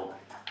panel,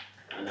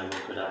 and then we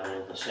could have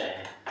another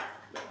say.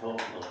 But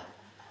hopefully,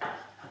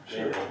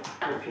 Sure.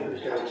 If you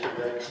would go to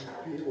Regs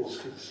and Appeals,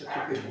 because it's such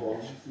a big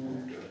one.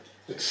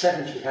 It's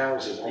 70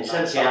 houses on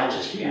that site,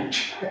 it's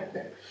huge.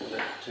 But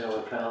we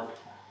felt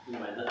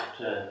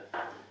that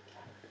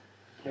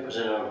it was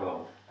an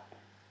no-go.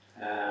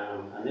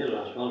 And the other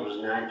one as well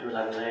was 9 to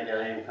 11 Lady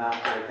Lane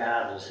Parkway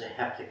Gardens. They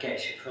have to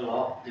get you full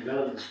off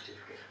development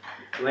certificate.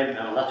 We went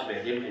down that a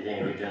bit, didn't we,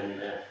 David?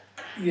 And,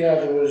 yeah,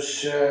 there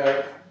was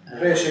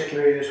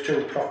basically there's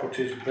 2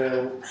 properties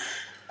built,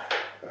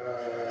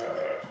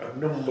 a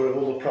number of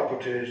other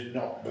properties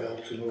not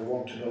built, and we're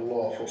wanting a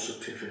lawful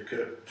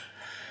certificate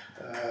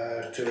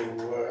to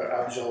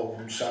absolve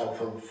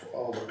themselves of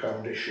all the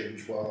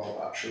conditions.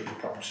 Well, actually the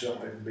properties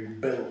haven't even been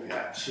built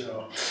yet,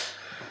 so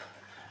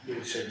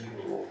we said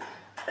new look.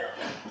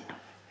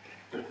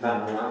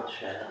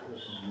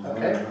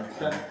 Okay,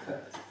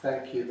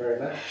 thank you very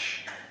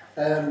much.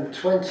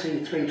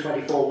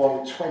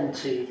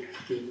 23-24-120,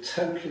 the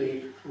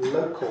Totally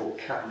Local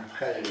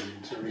campaign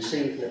to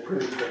receive and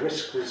approve the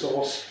Risk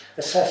Resource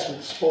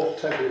Assessment Support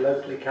Totally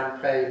Locally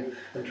campaign,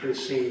 and to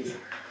receive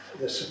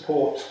the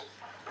support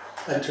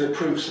and to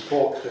approve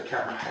support for the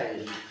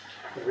campaign.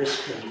 The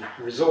Risk and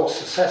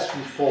Resource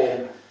Assessment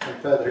form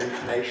and further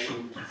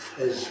information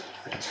is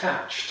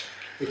attached.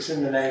 It's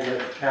in the name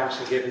of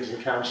Councillor Gibbons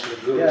and Councillor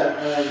Good.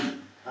 Yeah,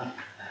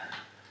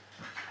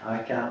 I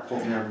can't put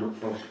my hand up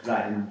for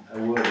writing a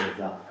word of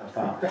that,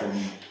 apart from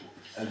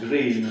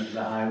agreeing that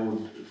I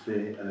would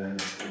be a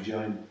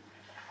joint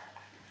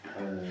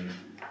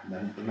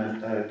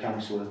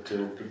councillor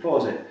to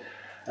propose it.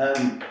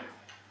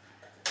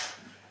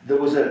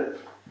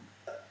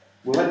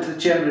 We went to the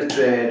Chamber of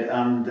Trade,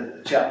 and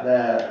the chap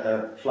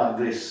there flagged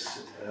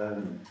this,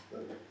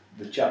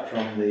 the chap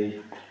from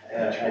the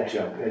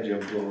Hedgehog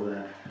over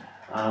there,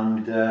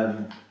 and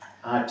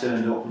I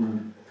turned up,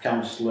 and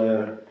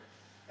Councillor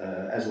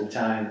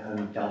Heseltine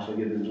and Councillor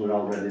Gibbons were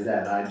already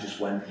there. I just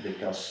went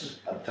because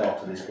I'd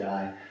talked to this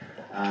guy,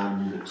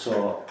 and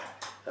so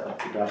I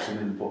could have some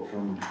input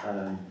from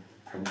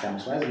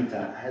Councillor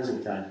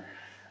Heseltine.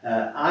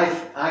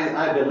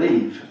 I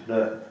believe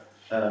that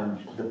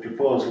the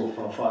proposal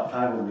for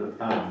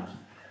 £500,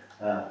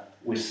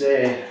 we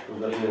say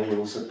that we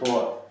will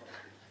support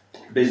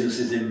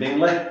businesses in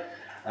Bingley.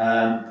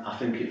 I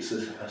think it's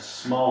a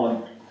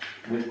small,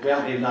 we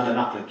haven't even had an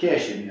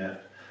application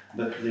yet,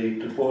 but the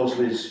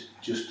proposal is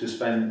just to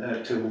spend,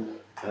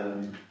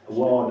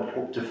 award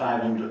up to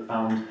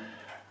 £500.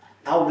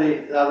 How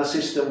the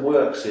system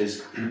works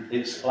is,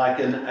 it's like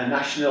a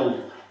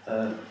national,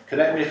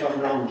 correct me if I'm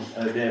wrong,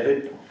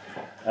 David,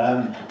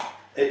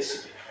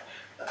 it's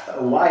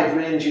a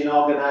wide-ranging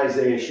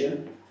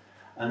organisation,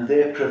 and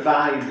they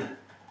provide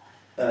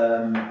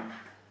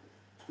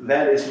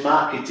various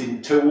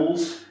marketing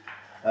tools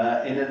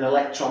in an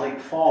electronic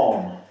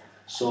form.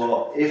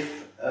 So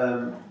if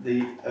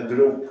a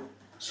group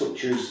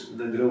such as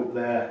the group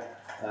there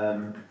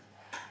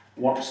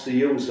wants to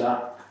use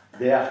that,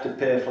 they have to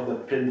pay for the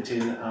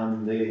printing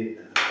and the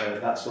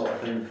that sort of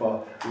thing,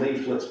 for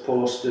leaflets,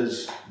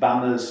 posters,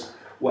 banners,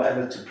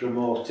 whatever to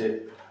promote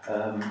it.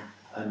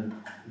 And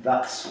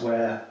that's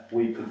where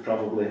we could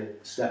probably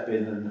step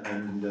in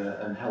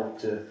and help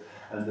to.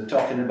 And they're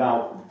talking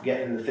about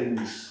getting the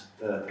things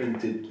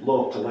printed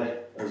locally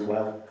as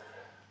well.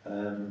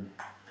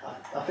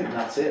 I think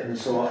that's it, and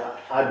so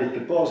I'd be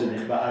proposing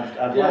it, but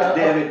I'd like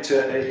David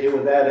to, he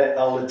was there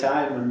all the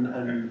time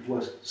and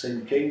was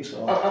seemed keen,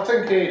 so. I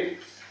think he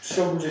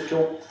sums it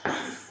up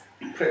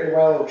pretty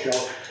well,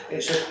 Joe.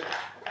 It's a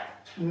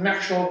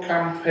national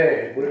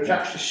campaign, but it was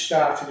actually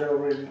started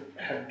over in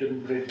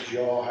Hebden Bridge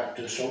or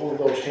Hebden, so one of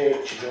those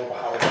H's over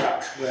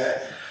Halifax,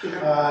 where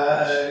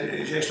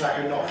it's like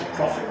a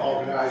not-for-profit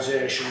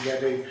organisation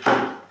getting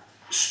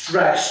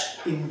stress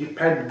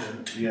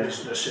independent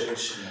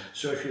businesses.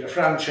 So if you're a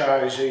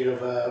franchisee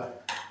of a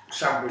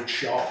sandwich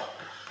shop,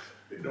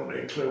 it doesn't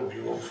include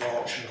you,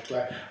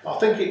 unfortunately. I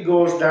think it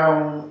goes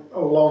down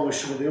along with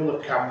some of the other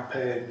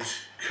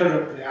campaigns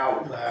currently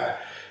out there.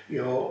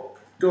 You know,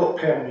 don't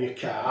pay on your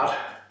card,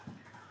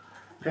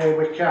 pay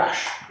with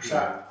cash. It's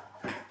that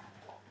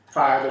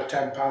 £5 or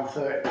 £10,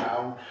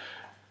 £30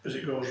 as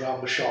it goes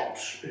around the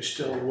shops is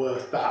still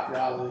worth that,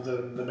 rather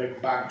than the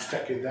big banks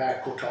taking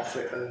their cut off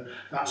it, and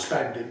that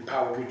spending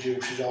power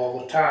reduces all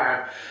the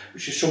time,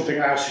 which is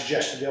something I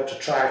suggested they ought to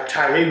try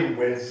tie in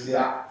with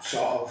that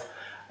sort of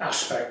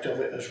aspect of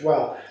it as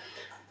well.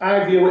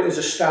 I view it as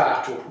a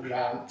start-up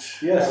grant.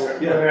 Yes,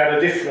 we had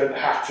a different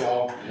hat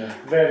on.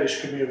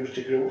 Various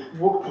community groups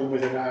would come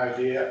with an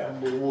idea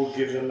and we would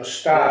give them a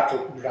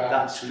start-up grant.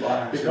 That's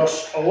what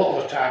because a lot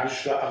of the time you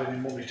just don't have any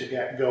money to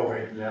get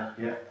going. A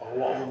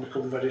lot of them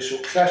become very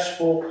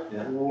successful,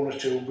 one or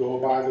two go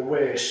by the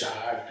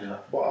wayside.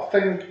 But I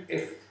think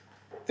if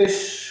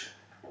this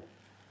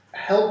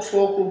helps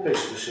local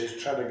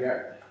businesses try to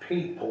get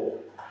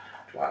people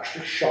to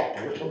actually shop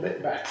a little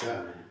bit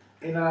better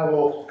in our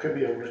local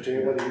community,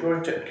 whether you go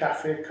into a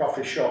cafe,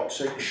 coffee shop,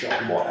 cig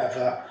shop,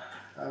 whatever,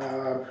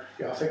 I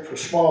think for a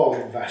small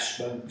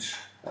investment,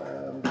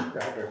 I'd be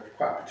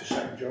quite happy to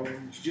second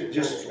John.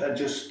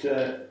 Just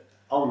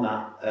on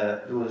that,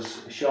 there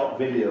was a short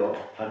video,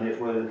 and it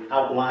was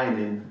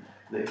outlining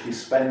that if you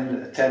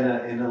spend a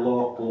tenner in a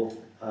local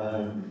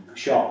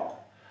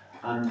shop,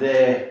 and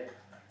they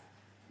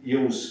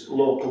use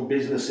local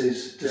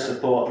businesses to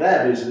support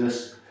their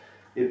business,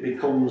 it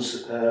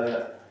becomes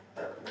a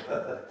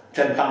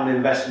 £10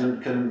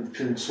 investment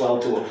can swell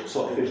to a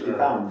sort of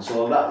 £50.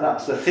 So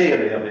that's the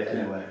theory of it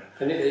anyway.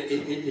 And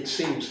it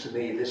seems to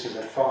me this is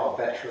a far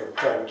better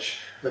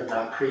approach than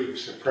that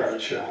previous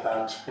approach of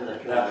that.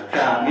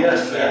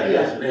 Yes.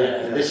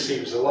 This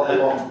seems a lot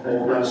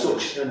more and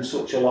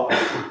such a lot of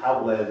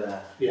outlay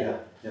there.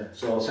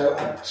 So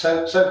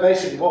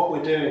basically what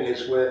we're doing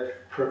is the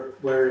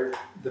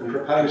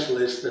proposal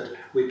is that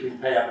we can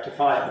pay up to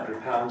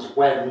 £500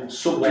 when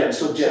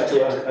subject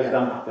to a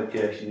grant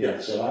application.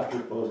 Yes. So I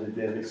propose that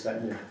David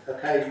seconded.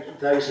 Okay,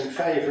 those in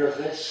favour of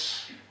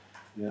this?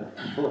 Yeah.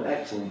 Good,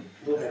 excellent.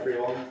 Good,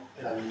 everyone.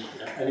 And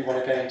anyone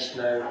against?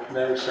 No.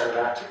 So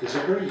that is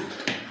agreed.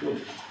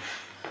 Good.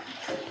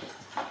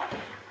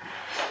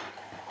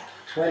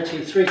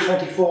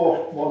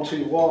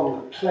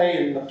 23-24-121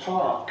 Play in the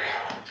Park.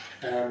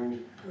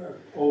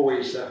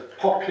 Always a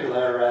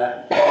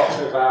popular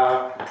part of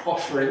our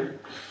offering.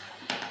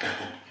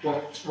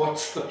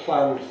 What's the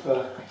plan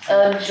for?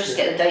 Just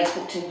get the dates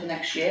booked in for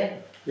next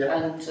year,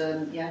 and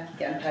get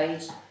them paid,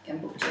 get them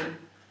booked in.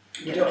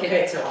 You don't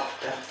pay till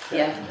after.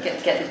 Get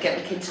the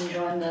kids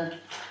enjoying the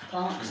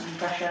parks and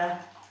fresh air.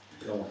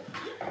 So,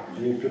 are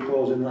you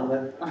proposing that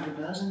then?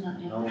 100%, that,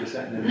 yeah. I'll be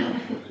seconding that.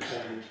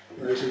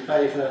 Those in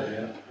favour?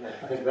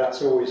 I think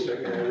that's always a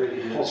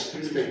really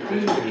positive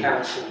thing that the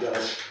council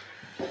does.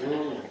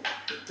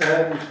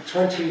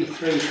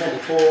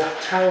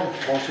 23-24 Town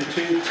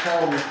 122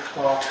 Town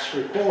Clerk's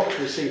Report.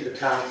 Receive the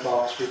Town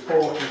Clerk's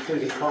Report,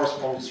 including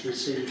correspondence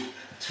received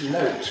to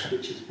note,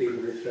 which has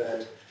been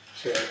referred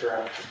to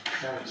throughout the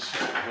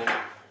council.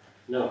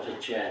 Noted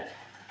chair.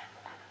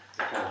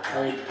 The town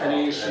clerk.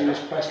 Any issues,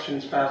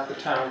 questions about the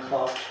town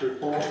clerk's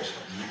report?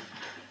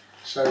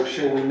 So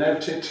shall we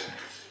note it?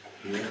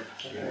 Yeah.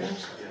 Okay,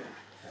 so,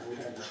 we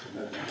don't have to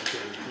note it.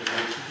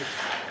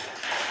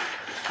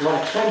 On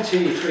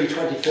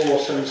 23-24,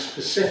 some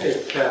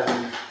specific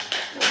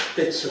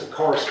bits of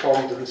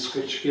correspondence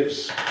which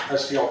gives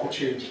us the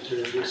opportunity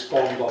to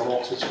respond on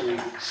what as we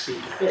see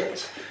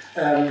fit.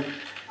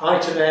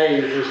 Item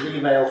A was an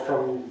email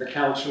from the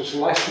council's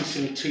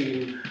licensing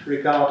team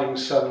regarding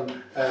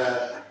some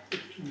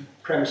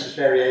premises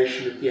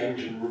variation of the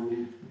engine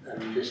room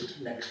just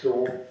next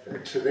door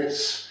to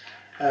this.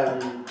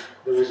 There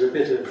was a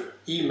bit of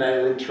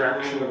email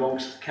interaction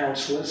amongst the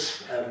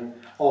councillors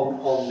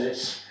on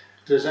this.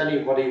 Does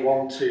anybody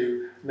want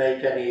to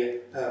make any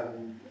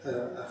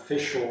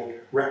official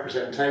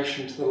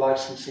representation to the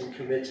licensing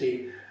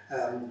committee,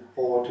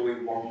 or do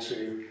we want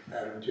to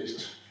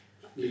just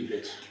leave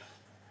it?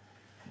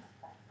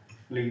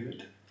 Leave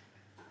it.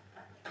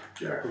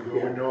 Yeah, could go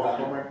with no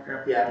comment,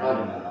 Yeah,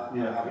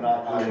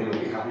 I'm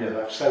really happy with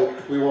that. So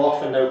we will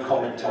offer no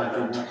comment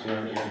on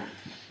that.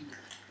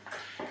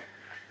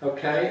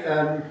 Okay,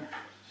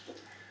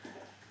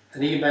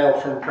 an email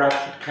from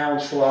Bradford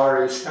Council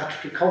RE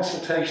statutory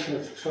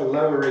consultation for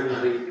lowering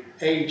the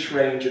age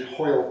range at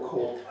Hoyle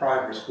Court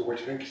Primary School,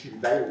 which I think is in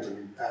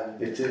Belden.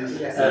 It is.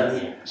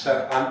 Yes.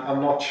 So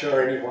I'm not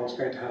sure anyone's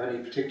going to have any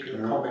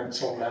particular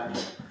comments on that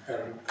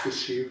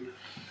issue.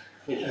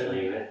 Just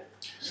leave it.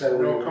 So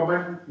no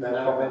comment? No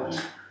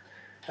comment.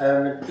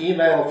 An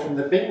email from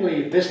the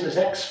Bingley Business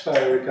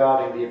Expo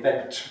regarding the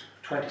event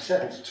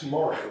 27th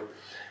tomorrow.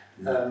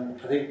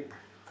 I think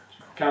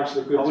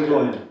Councillor Goods. Are we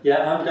going?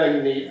 Yeah, I'm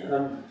going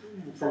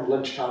from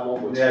lunchtime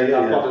onwards. Yeah.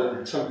 I've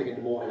got something in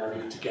the morning I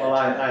need to get. Well,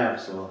 I have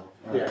so.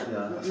 Me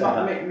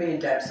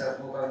and Deb, so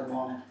we'll go in the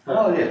morning.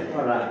 Oh yeah,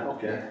 all right,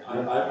 okay.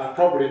 I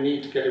probably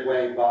need to get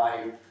away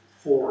by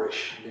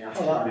 4ish in the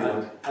afternoon. that'd be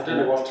good. I don't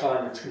know what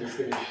time it's going to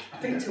finish. I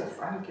think till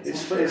 5. It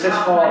says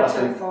 4, I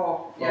think.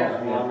 4.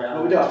 Yeah.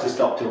 No, we don't have to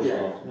stop till 4.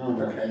 Yeah.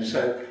 No. Okay,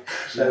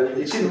 so It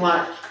isn't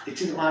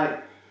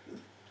like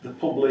the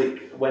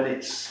public when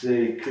it's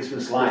the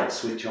Christmas lights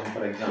switch on,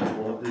 for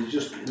example. There's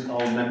just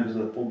all members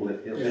of the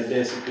public. It'll be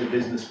basically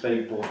business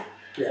people.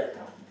 Yeah.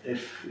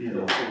 If you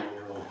know,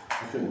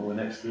 I think we were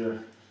next to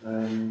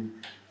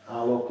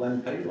our local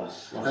MP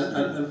last and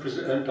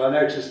year. I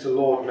noticed the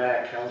Lord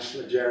Mayor,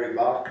 Councillor Jerry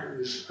Barker,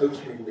 is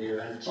opening the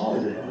event. Oh,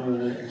 is it?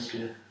 Oh, thank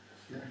you.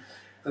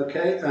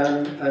 Okay,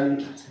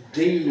 and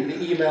D,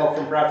 the email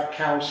from Bradford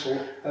Council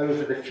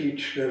over the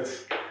future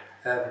of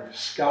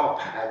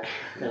Scarpag,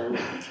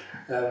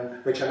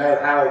 which I know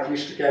Howard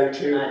used to go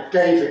to,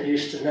 David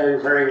used to know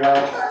very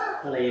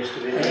well. Well, he used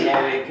to be the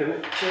area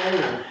committee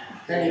chairman.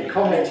 Any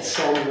comments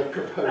on the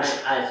proposal?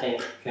 I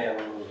think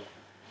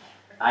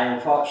I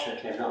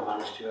unfortunately have not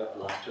managed to go to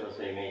the last 2 or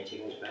 3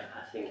 meetings, but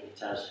I think it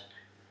has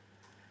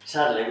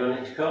sadly run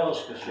its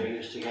course, because we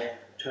used to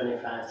get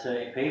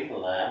 25-30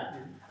 people there,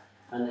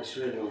 and it's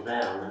riddled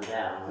down and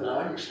down. And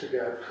I used to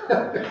go.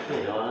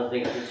 You know, and I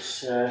think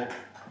it's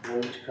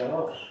run its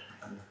course.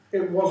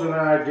 It was an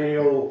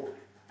ideal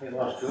It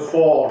was good.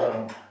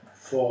 forum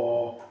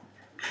for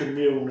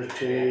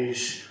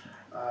communities,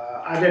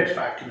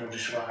 identify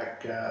communities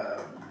like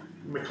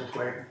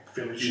Micklethwaite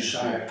Village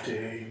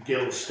Society,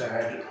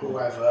 Gilstead,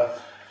 whoever,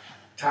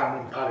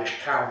 town and parish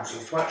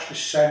council, to actually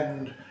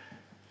send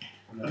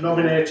a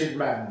nominated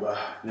member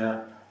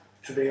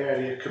to the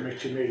area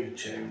committee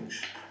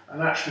meetings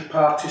and actually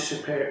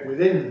participate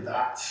within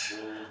that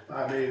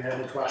by being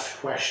able to ask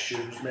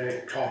questions,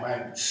 make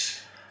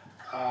comments.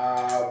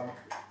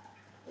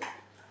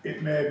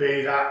 It may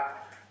be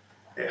that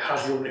it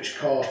has run its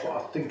course, but I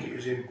think it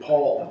is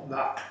important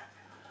that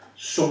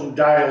some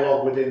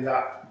dialogue within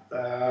that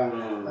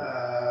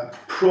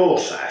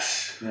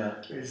process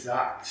is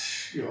that,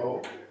 you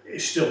know,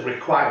 it's still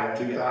required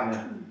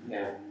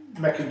that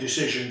making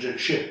decisions at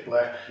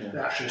Shipley, they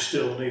actually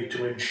still need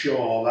to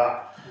ensure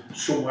that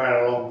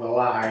somewhere along the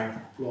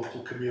line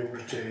local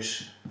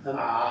communities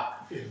are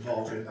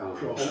involved in that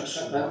process.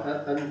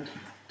 And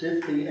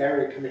did the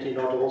area committee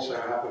not also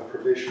have a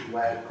provision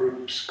where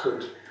groups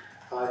could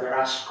either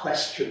ask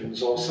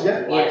questions or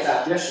something like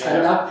that? Yes.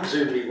 And that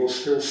presumably will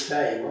still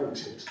stay,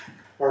 won't it?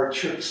 Or it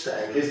should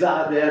stay. Is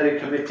that at the area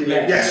committee?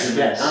 Yes.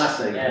 I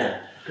see.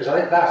 Yeah. Because I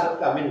think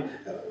that, I mean,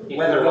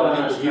 whether or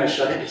not people use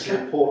it, I think it's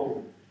an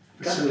important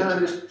Can I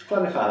just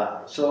clarify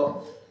that?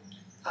 So,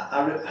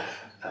 I'm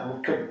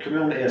a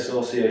community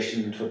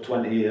association for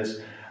 20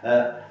 years.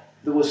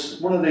 There was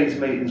one of these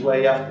meetings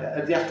where you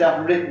have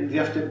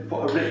to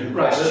put a written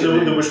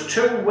question. There was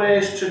 2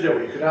 ways to do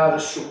it. You could either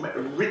submit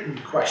a written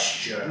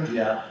question,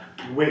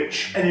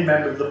 which any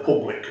member of the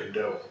public could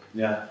do.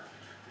 Yeah.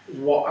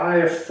 What I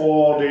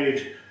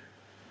afforded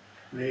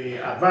the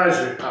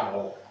advisory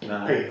panel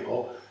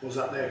people was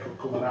that they could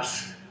come and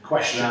ask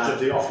questions of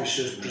the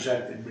officers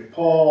presenting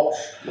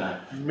reports,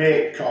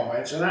 make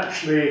comments, and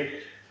actually,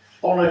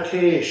 on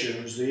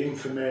occasions, the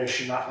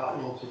information that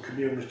local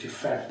community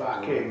fed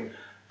back in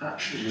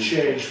actually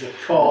change the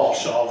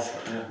course of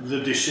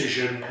the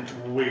decision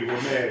we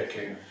were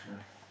making.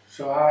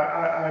 So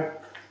I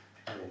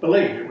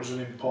believe it was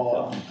an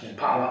important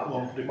part of that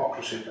local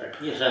democracy thing.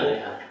 Yes, certainly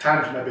have.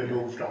 Times maybe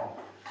moved on.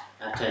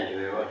 I tend to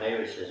agree what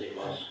David says, it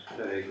was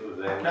very good,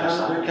 very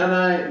Can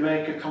I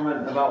make a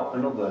comment about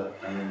another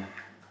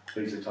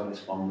piece of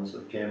correspondence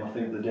that came, I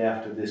think, the day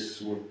after this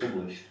was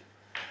published?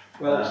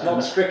 Well, it's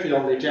not strictly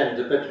on the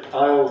agenda, but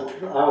I'll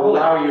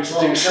allow you to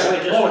do so.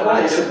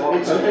 It's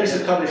a piece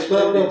of correspondence.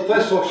 Well,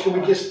 first of all, shall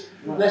we just,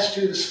 let's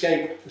do the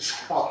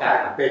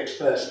SCARPAC bit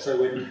first, so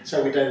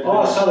we don't...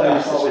 Oh, sorry,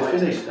 I thought we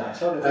finished that.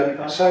 Sorry.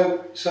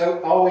 So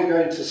are we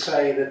going to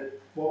say that,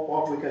 what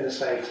are we going to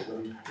say to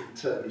them in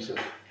terms of...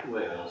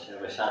 Well, so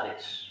we said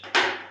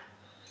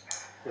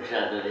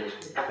that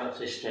it's got to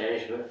this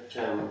stage, but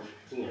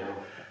you know,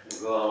 we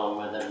go along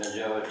with the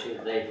majority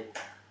of the...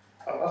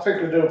 I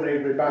think we do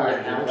need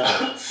reminding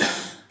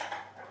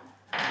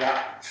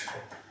that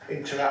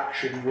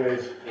interaction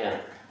with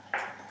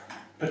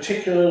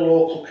particular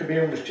local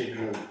community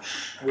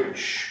groups,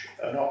 which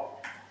are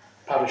not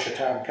parish or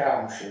town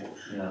councils,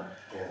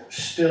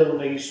 still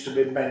needs to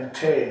be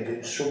maintained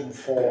in some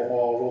form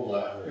or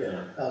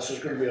other, else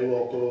there's going to be a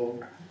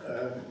local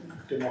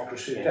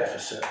democracy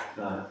deficit.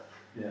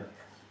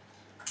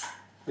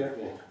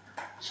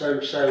 So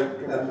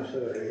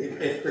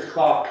if the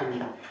clerk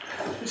can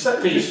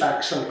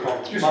feedback some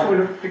comments. Just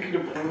picking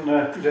up on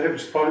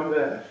David's point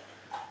there,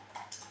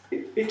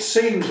 it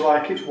seems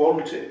like it's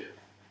wanted,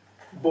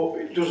 but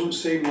it doesn't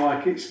seem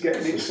like it's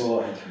getting its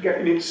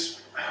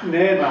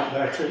name out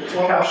there to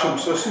catch them,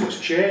 so something's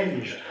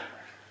changed.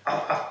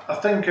 I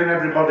think in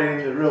everybody in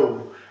the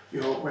room, you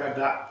know, we had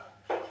that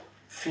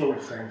flu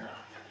thing a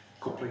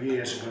couple of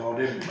years ago,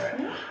 didn't we?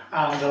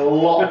 And a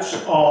lot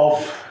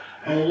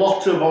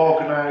of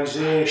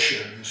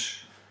organisations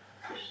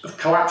have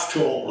collapsed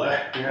totally,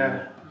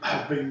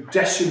 have been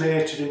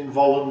decimated in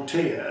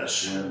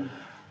volunteers,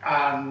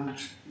 and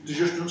there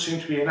just doesn't seem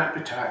to be an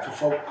appetite for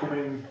folk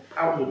coming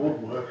out of the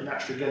woodwork and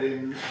actually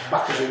getting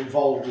back as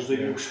involved as they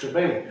used to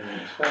be.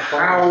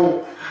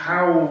 How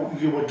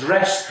you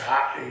address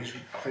that is,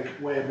 I think,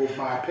 way above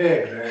my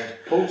pay grade.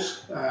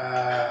 Pulse.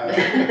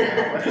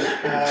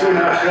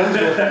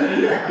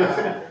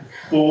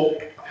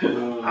 But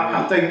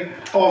I think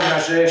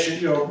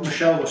organisations, you know,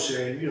 Michelle was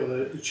saying, you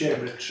know, the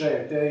Chamber of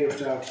Trade, they used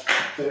to have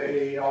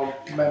 30 odd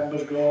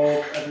members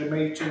go every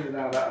meeting, and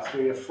now that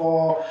 3 or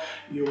 4.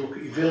 You look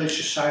at your village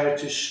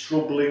societies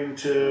struggling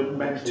to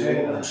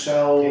maintain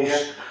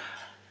themselves,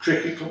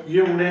 cricket club,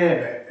 you name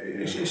it,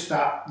 it's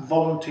that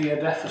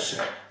volunteer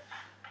deficit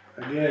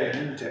again,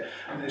 isn't it?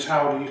 And it's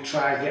how do you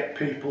try and get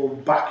people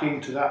back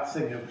into that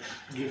thing of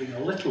giving a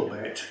little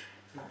bit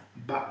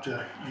back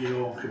to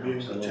your own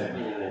community.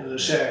 As I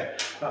say,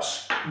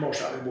 that's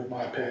most likely above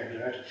my pay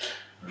grade.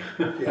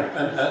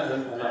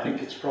 And I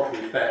think it's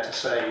probably fair to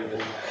say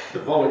that the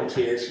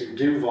volunteers who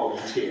do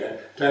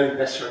volunteer don't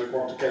necessarily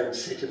want to go and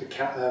sit at a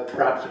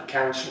Bradford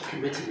Council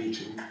committee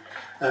meeting.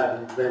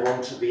 They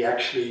want to be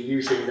actually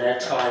using their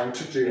time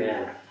to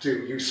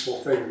do useful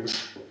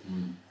things.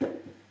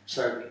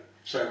 So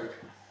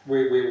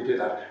we will do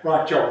that.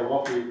 Right, John,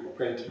 what were you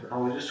going to... I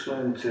was just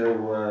going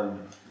to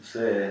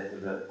say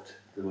that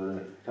there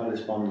were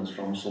correspondence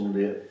from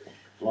somebody at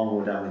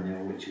Longwood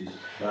Avenue, which is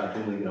by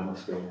Finley Grammar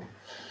School,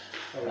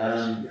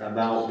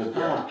 about the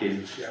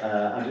parking.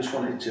 I just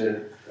wanted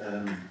to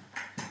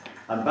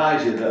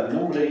advise you that a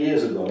number of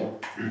years ago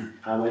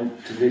I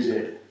went to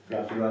visit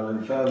Bradford Royal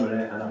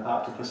Infirmary and I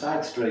parked up a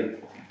side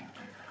street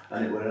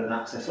and it were an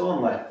access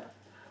only. And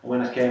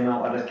when I came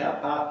out I had a car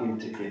parking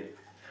ticket.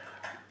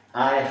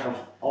 I have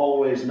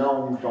always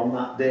known from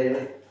that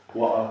day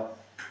what a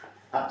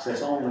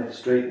access only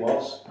street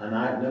was, and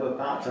I've never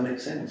parked on it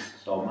since.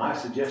 So my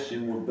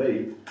suggestion would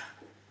be,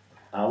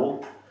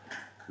 Owl,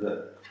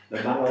 that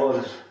the man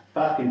has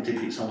parking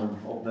tickets on them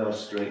up those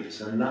streets,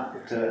 and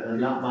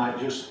that might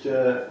just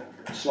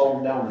slow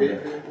them down a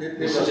bit.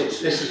 This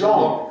is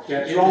wrong.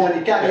 It's wrong when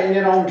you can't get in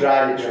your own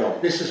drive. It's wrong.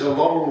 This is a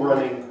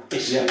long-running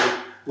issue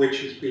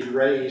which has been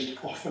raised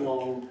off and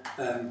on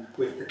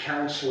with the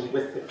council and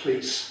with the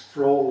police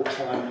for all the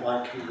time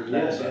I can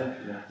remember.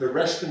 The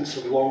residents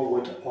of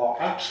Longwood are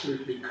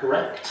absolutely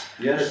correct.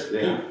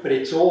 But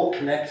it's all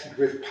connected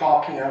with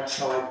parking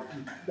outside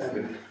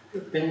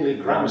Bingley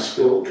Grammar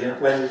School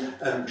when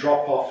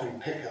drop off and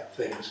pick up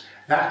things.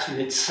 That in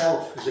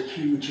itself is a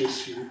huge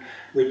issue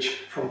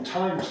which from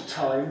time to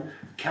time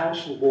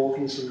council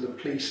wardens and the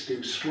police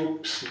do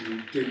swoops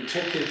and do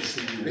tickets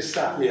and this,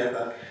 that and the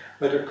other.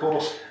 But of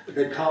course,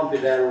 they can't be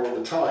there all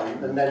the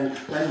time. And then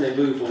when they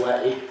move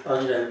away,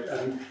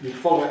 you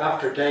follow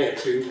after a day or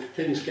two,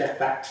 things get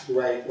back to the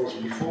way it was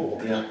before.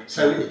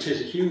 So it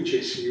is a huge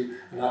issue.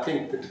 And I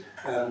think that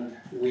I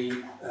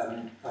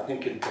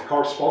think in the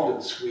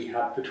correspondence we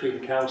have between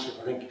councils,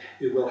 I think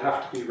it will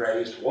have to be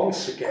raised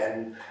once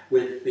again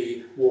with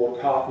the ward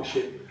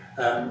partnership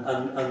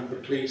and the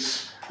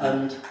police,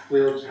 and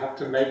we'll have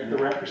to make the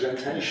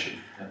representation.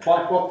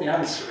 Quite what the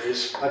answer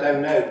is, I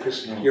don't know,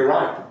 because you're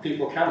right, that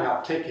people can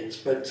have tickets,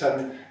 but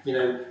you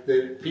know,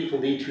 the people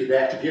need to be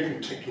there to give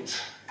them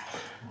tickets.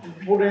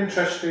 One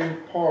interesting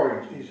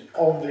point is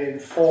on the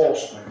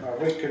enforcement. Now,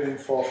 we can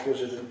enforce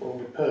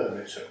resident-only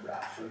permits at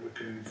Bradford, we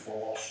can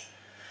enforce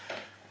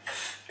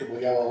double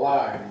yellow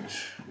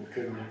lines, we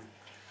can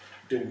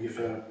do you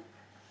for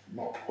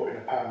not putting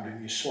a pound in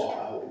your slot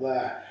out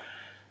there.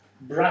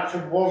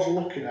 Bradford was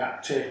looking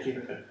at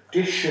taking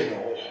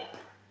additional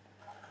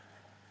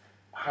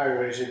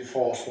highways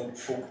enforcement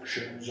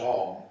functions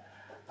on,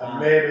 and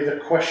maybe the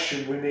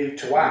question we need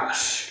to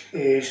ask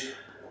is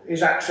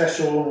access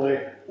only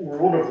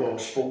one of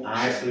those functions?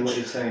 I see what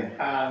you're saying.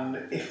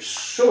 And if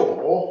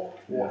so,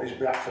 what is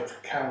Bradford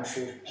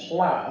Council's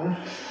plan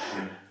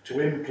to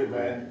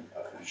implement,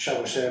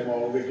 shall we say, a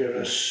more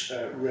rigorous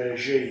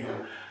regime,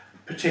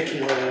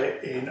 particularly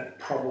in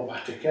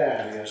problematic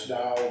areas?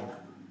 Now,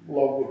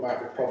 Longwood might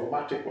be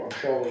problematic, but I'm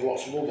sure there's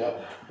lots of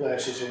other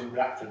places in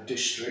Bradford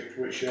district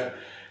which are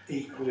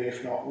equally,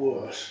 if not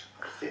worse.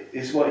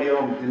 Is what you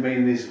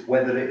mean is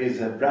whether it is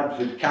a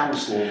Bradford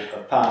Council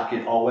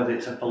parking or whether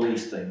it's a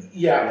police thing?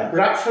 Yeah,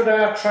 Bradford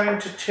are trying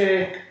to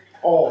take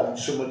on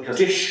some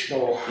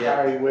additional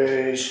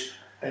highways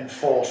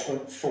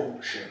enforcement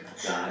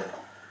functions. Right.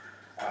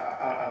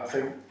 I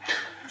think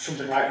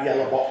something like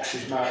yellow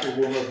boxes might be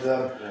one of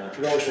them.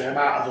 But obviously I'm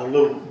out of the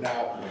loop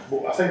now,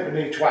 but I think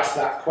we need to ask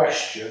that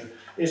question.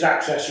 Is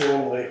access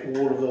only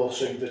one of those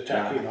things they're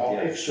taking on?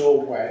 If so,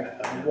 when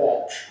and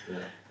what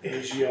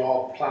is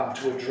your plan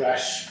to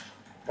address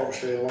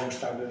obviously a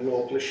long-standing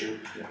local issue?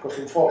 Because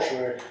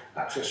unfortunately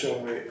access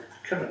only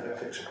currently I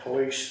think it's a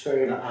police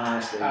thing,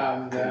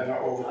 and they're not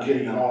over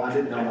keen on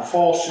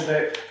enforcing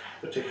it,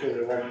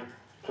 particularly when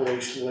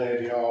police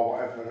lady or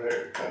whatever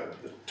at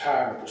the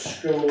time at the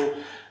school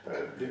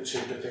didn't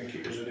seem to think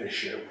it was an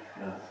issue.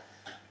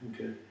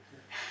 Okay.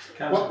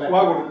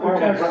 Why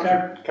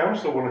would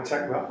council want to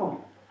take that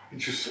on?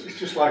 It's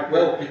just like,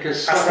 well,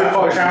 because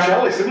poison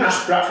chalice, isn't it?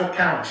 That's Bradford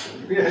Council.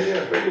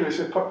 Yeah, but you know, it's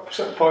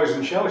a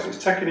poison chalice. It's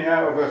taking it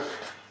out of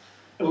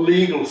a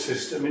legal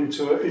system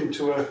into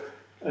a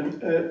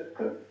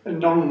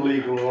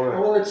non-legal or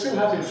a... Well, it still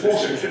has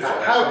enforcement.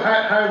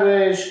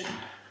 Highways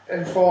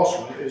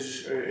enforcement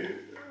is a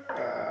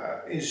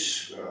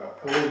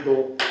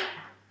legal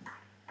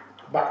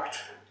backed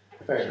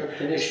thing.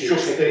 It's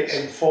just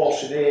the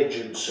enforcing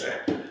agency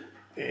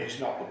is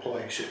not the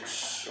police,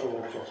 it's a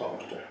local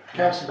authority.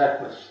 Councillor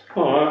Beckwith.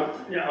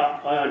 Oh, yeah,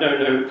 I don't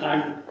know.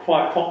 I'm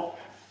quite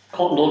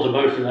cotton on to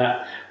most of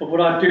that. But what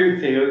I do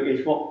think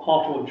is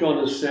after what John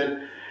has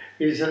said,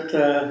 is that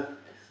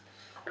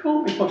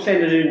can't we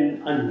send it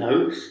in a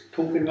note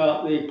talking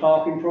about the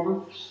parking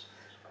problems?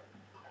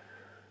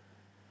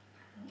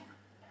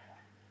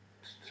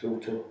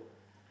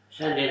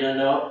 Send in a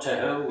note to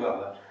who,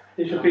 Robert?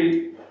 It should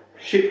be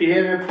Shipley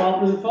Area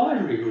Partners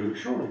Advisory Group,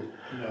 surely.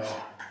 No.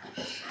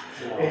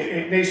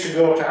 It needs to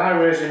go to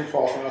highways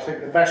enforcement. I think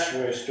the best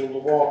way is still the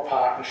ward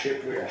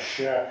partnership, which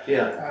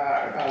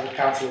either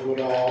Councillor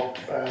Wood or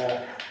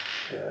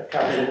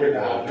Councillor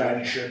Winard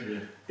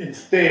mentioned. In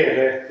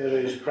theory, there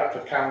is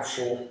Bradford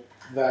Council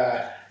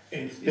there.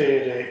 In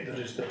theory, there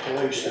is the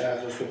police there,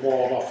 there's the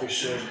ward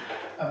officers,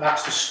 and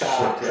that's the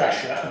start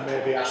pressure, and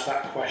maybe ask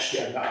that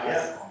question that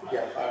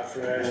I've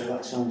raised.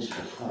 That sounds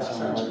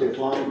like a good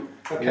plan.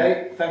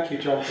 Okay, thank you,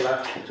 John, for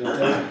that.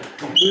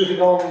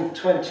 Moving on,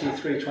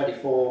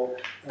 2324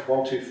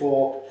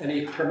 124.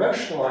 Any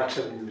promotional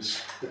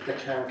items that the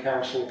Town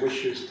Council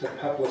wishes to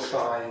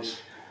publicise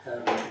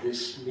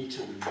this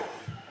meeting?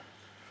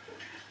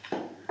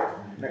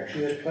 Next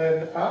year's playing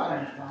the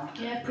park.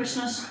 Yeah,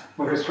 Christmas.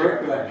 Well, it's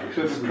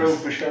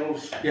approved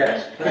Michelle's.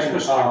 Yes, playing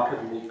the park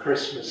and the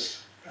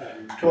Christmas.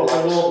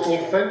 Total local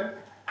thing.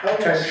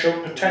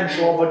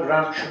 Potential of a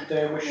grant should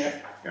they wish.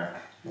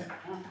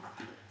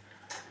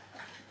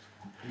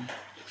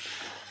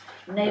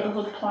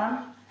 Neighbourhood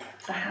plan,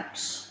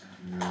 perhaps.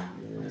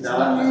 No,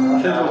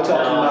 I think we're talking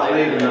about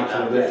leaving that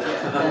for a bit.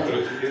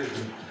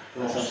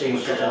 I've seen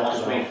it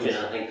last meeting,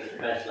 I think it's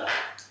best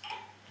left.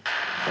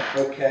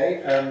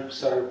 Okay,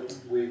 so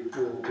we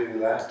will do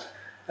that.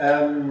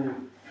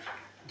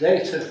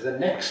 Date of the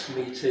next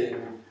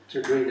meeting, to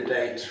agree the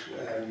date,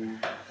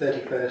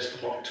 31st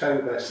of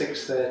October,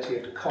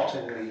 6:30 at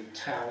Cottingley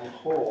Town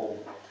Hall.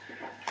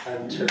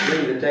 And to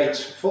agree the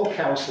dates for full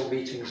council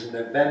meetings in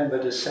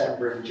November,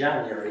 December and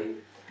January.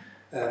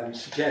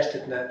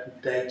 Suggested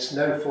dates,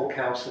 no full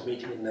council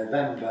meeting in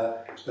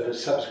November, but a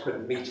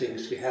subsequent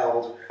meetings to be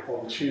held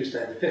on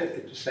Tuesday the 5th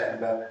of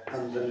December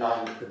and the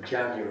 9th of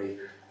January.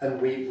 And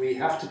we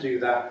have to do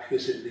that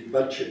because the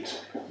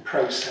budget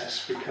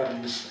process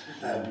becomes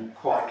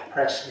quite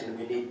pressing, and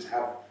we need to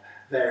have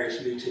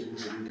various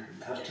meetings and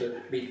have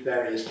to meet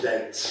various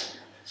dates.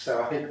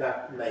 So I think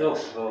that makes...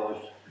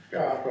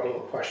 I've got a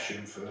little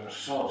question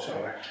first. Oh,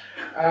 sorry.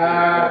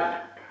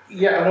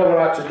 Yeah, I know we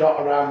like to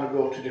dot around and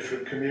go to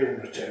different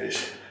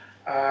communities.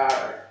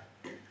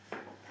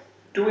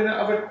 do we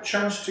not have a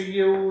chance to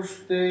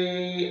use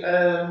the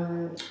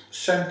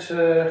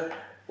centre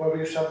where we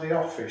used to have the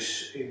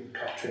office in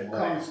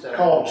Cottingley?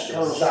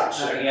 Cornstone,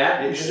 that's it.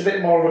 Yeah. Which is a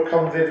bit more of a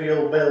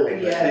convivial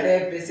building. Yeah,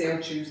 they're busy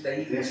on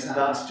Tuesday.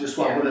 That's just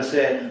what I'm going to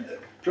say.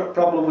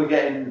 Problem we're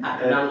getting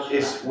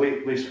is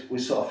we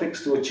sort of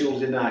fixed to a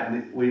Tuesday night,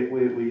 and we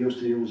used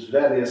to use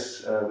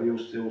various, we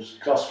used to use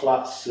Cross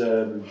Flats,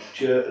 a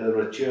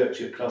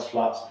church at Cross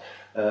Flats,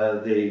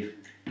 the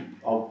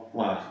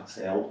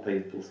old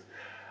people,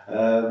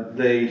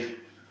 the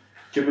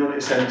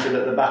community centre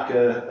at the back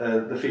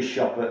of the fish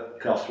shop at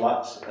Cross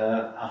Flats.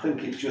 I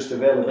think it's just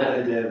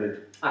availability,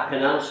 David. I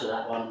can answer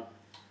that one.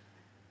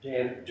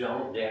 David,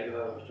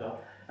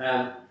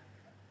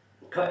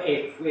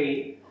 if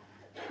we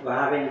were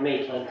having a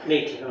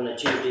meeting on a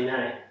Tuesday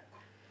night,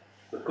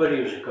 we could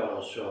use a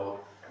cornerstone,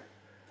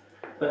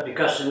 but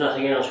because there's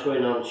nothing else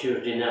going on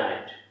Tuesday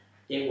night,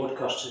 it would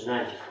cost us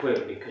 90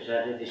 quid, because I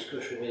had a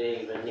discussion with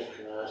Eve and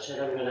Nicola, and I said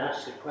I'm going to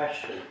ask the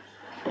question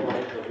what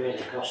it would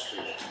really cost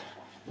us.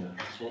 And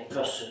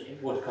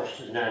it would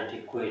cost us 90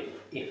 quid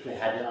if we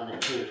had it on a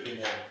Tuesday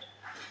night.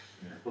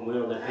 And we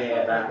only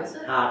pay about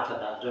half of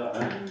that, don't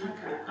we?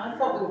 I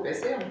thought we were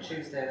busy on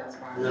Tuesday, that's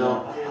why.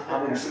 No.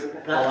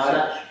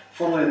 That's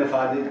funnily enough,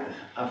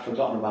 I've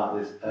forgotten about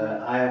this.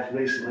 I have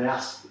recently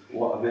asked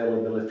what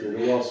availability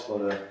there was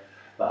for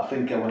but I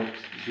think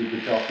you'd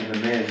be talking the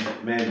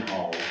main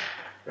hall.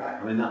 Right.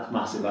 I mean, that's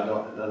massive. I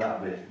don't know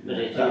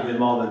that'd be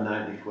more than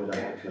 90 quid,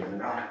 I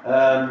think.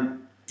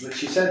 But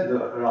she said that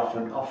they're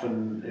often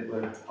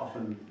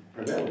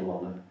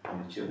available on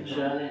a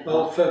Tuesday.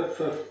 Well,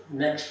 for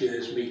next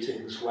year's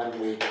meetings, when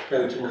we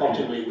go to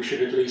Cottingley, we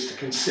should at least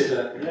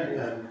consider.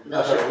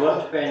 That's what we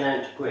want to pay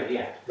 90 quid,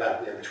 yeah.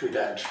 Well, yeah, which we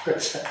don't.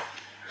 But,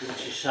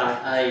 which is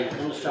I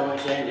understand what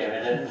you're saying,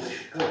 David. I don't think we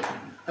should go.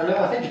 And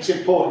I think it's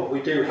important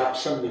we do have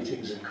some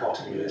meetings in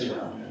Cottingley as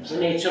well. We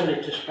need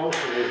somebody to sponsor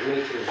these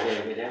meetings,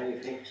 David. Have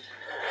you fixed?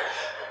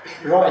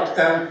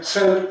 Right,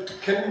 so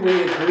can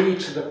we agree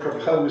to the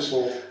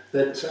proposal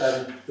that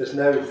there's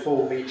no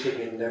full meeting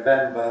in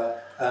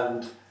November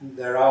and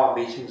there are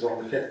meetings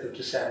on the 5th of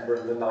December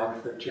and the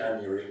 9th of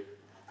January?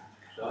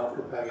 So I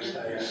propose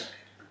those.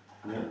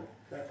 Yeah.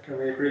 Can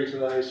we agree to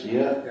those?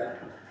 Yeah.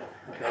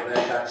 Okay,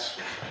 then that's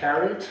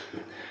carried.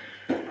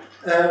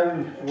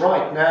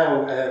 Right,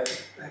 now,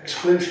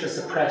 exclusion of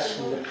the press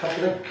and the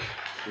public.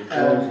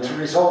 To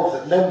resolve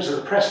that members of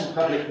the press and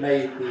public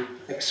may be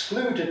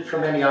excluded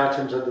from any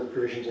items under the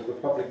provisions of the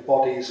Public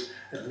Bodies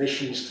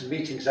Admissions to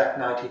Meetings Act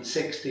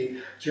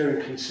 1960 during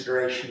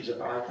considerations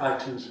of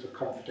items of a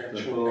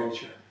confidential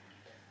nature.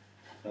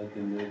 All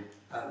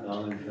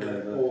in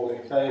favour. All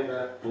in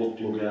favour.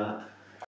 Plug out.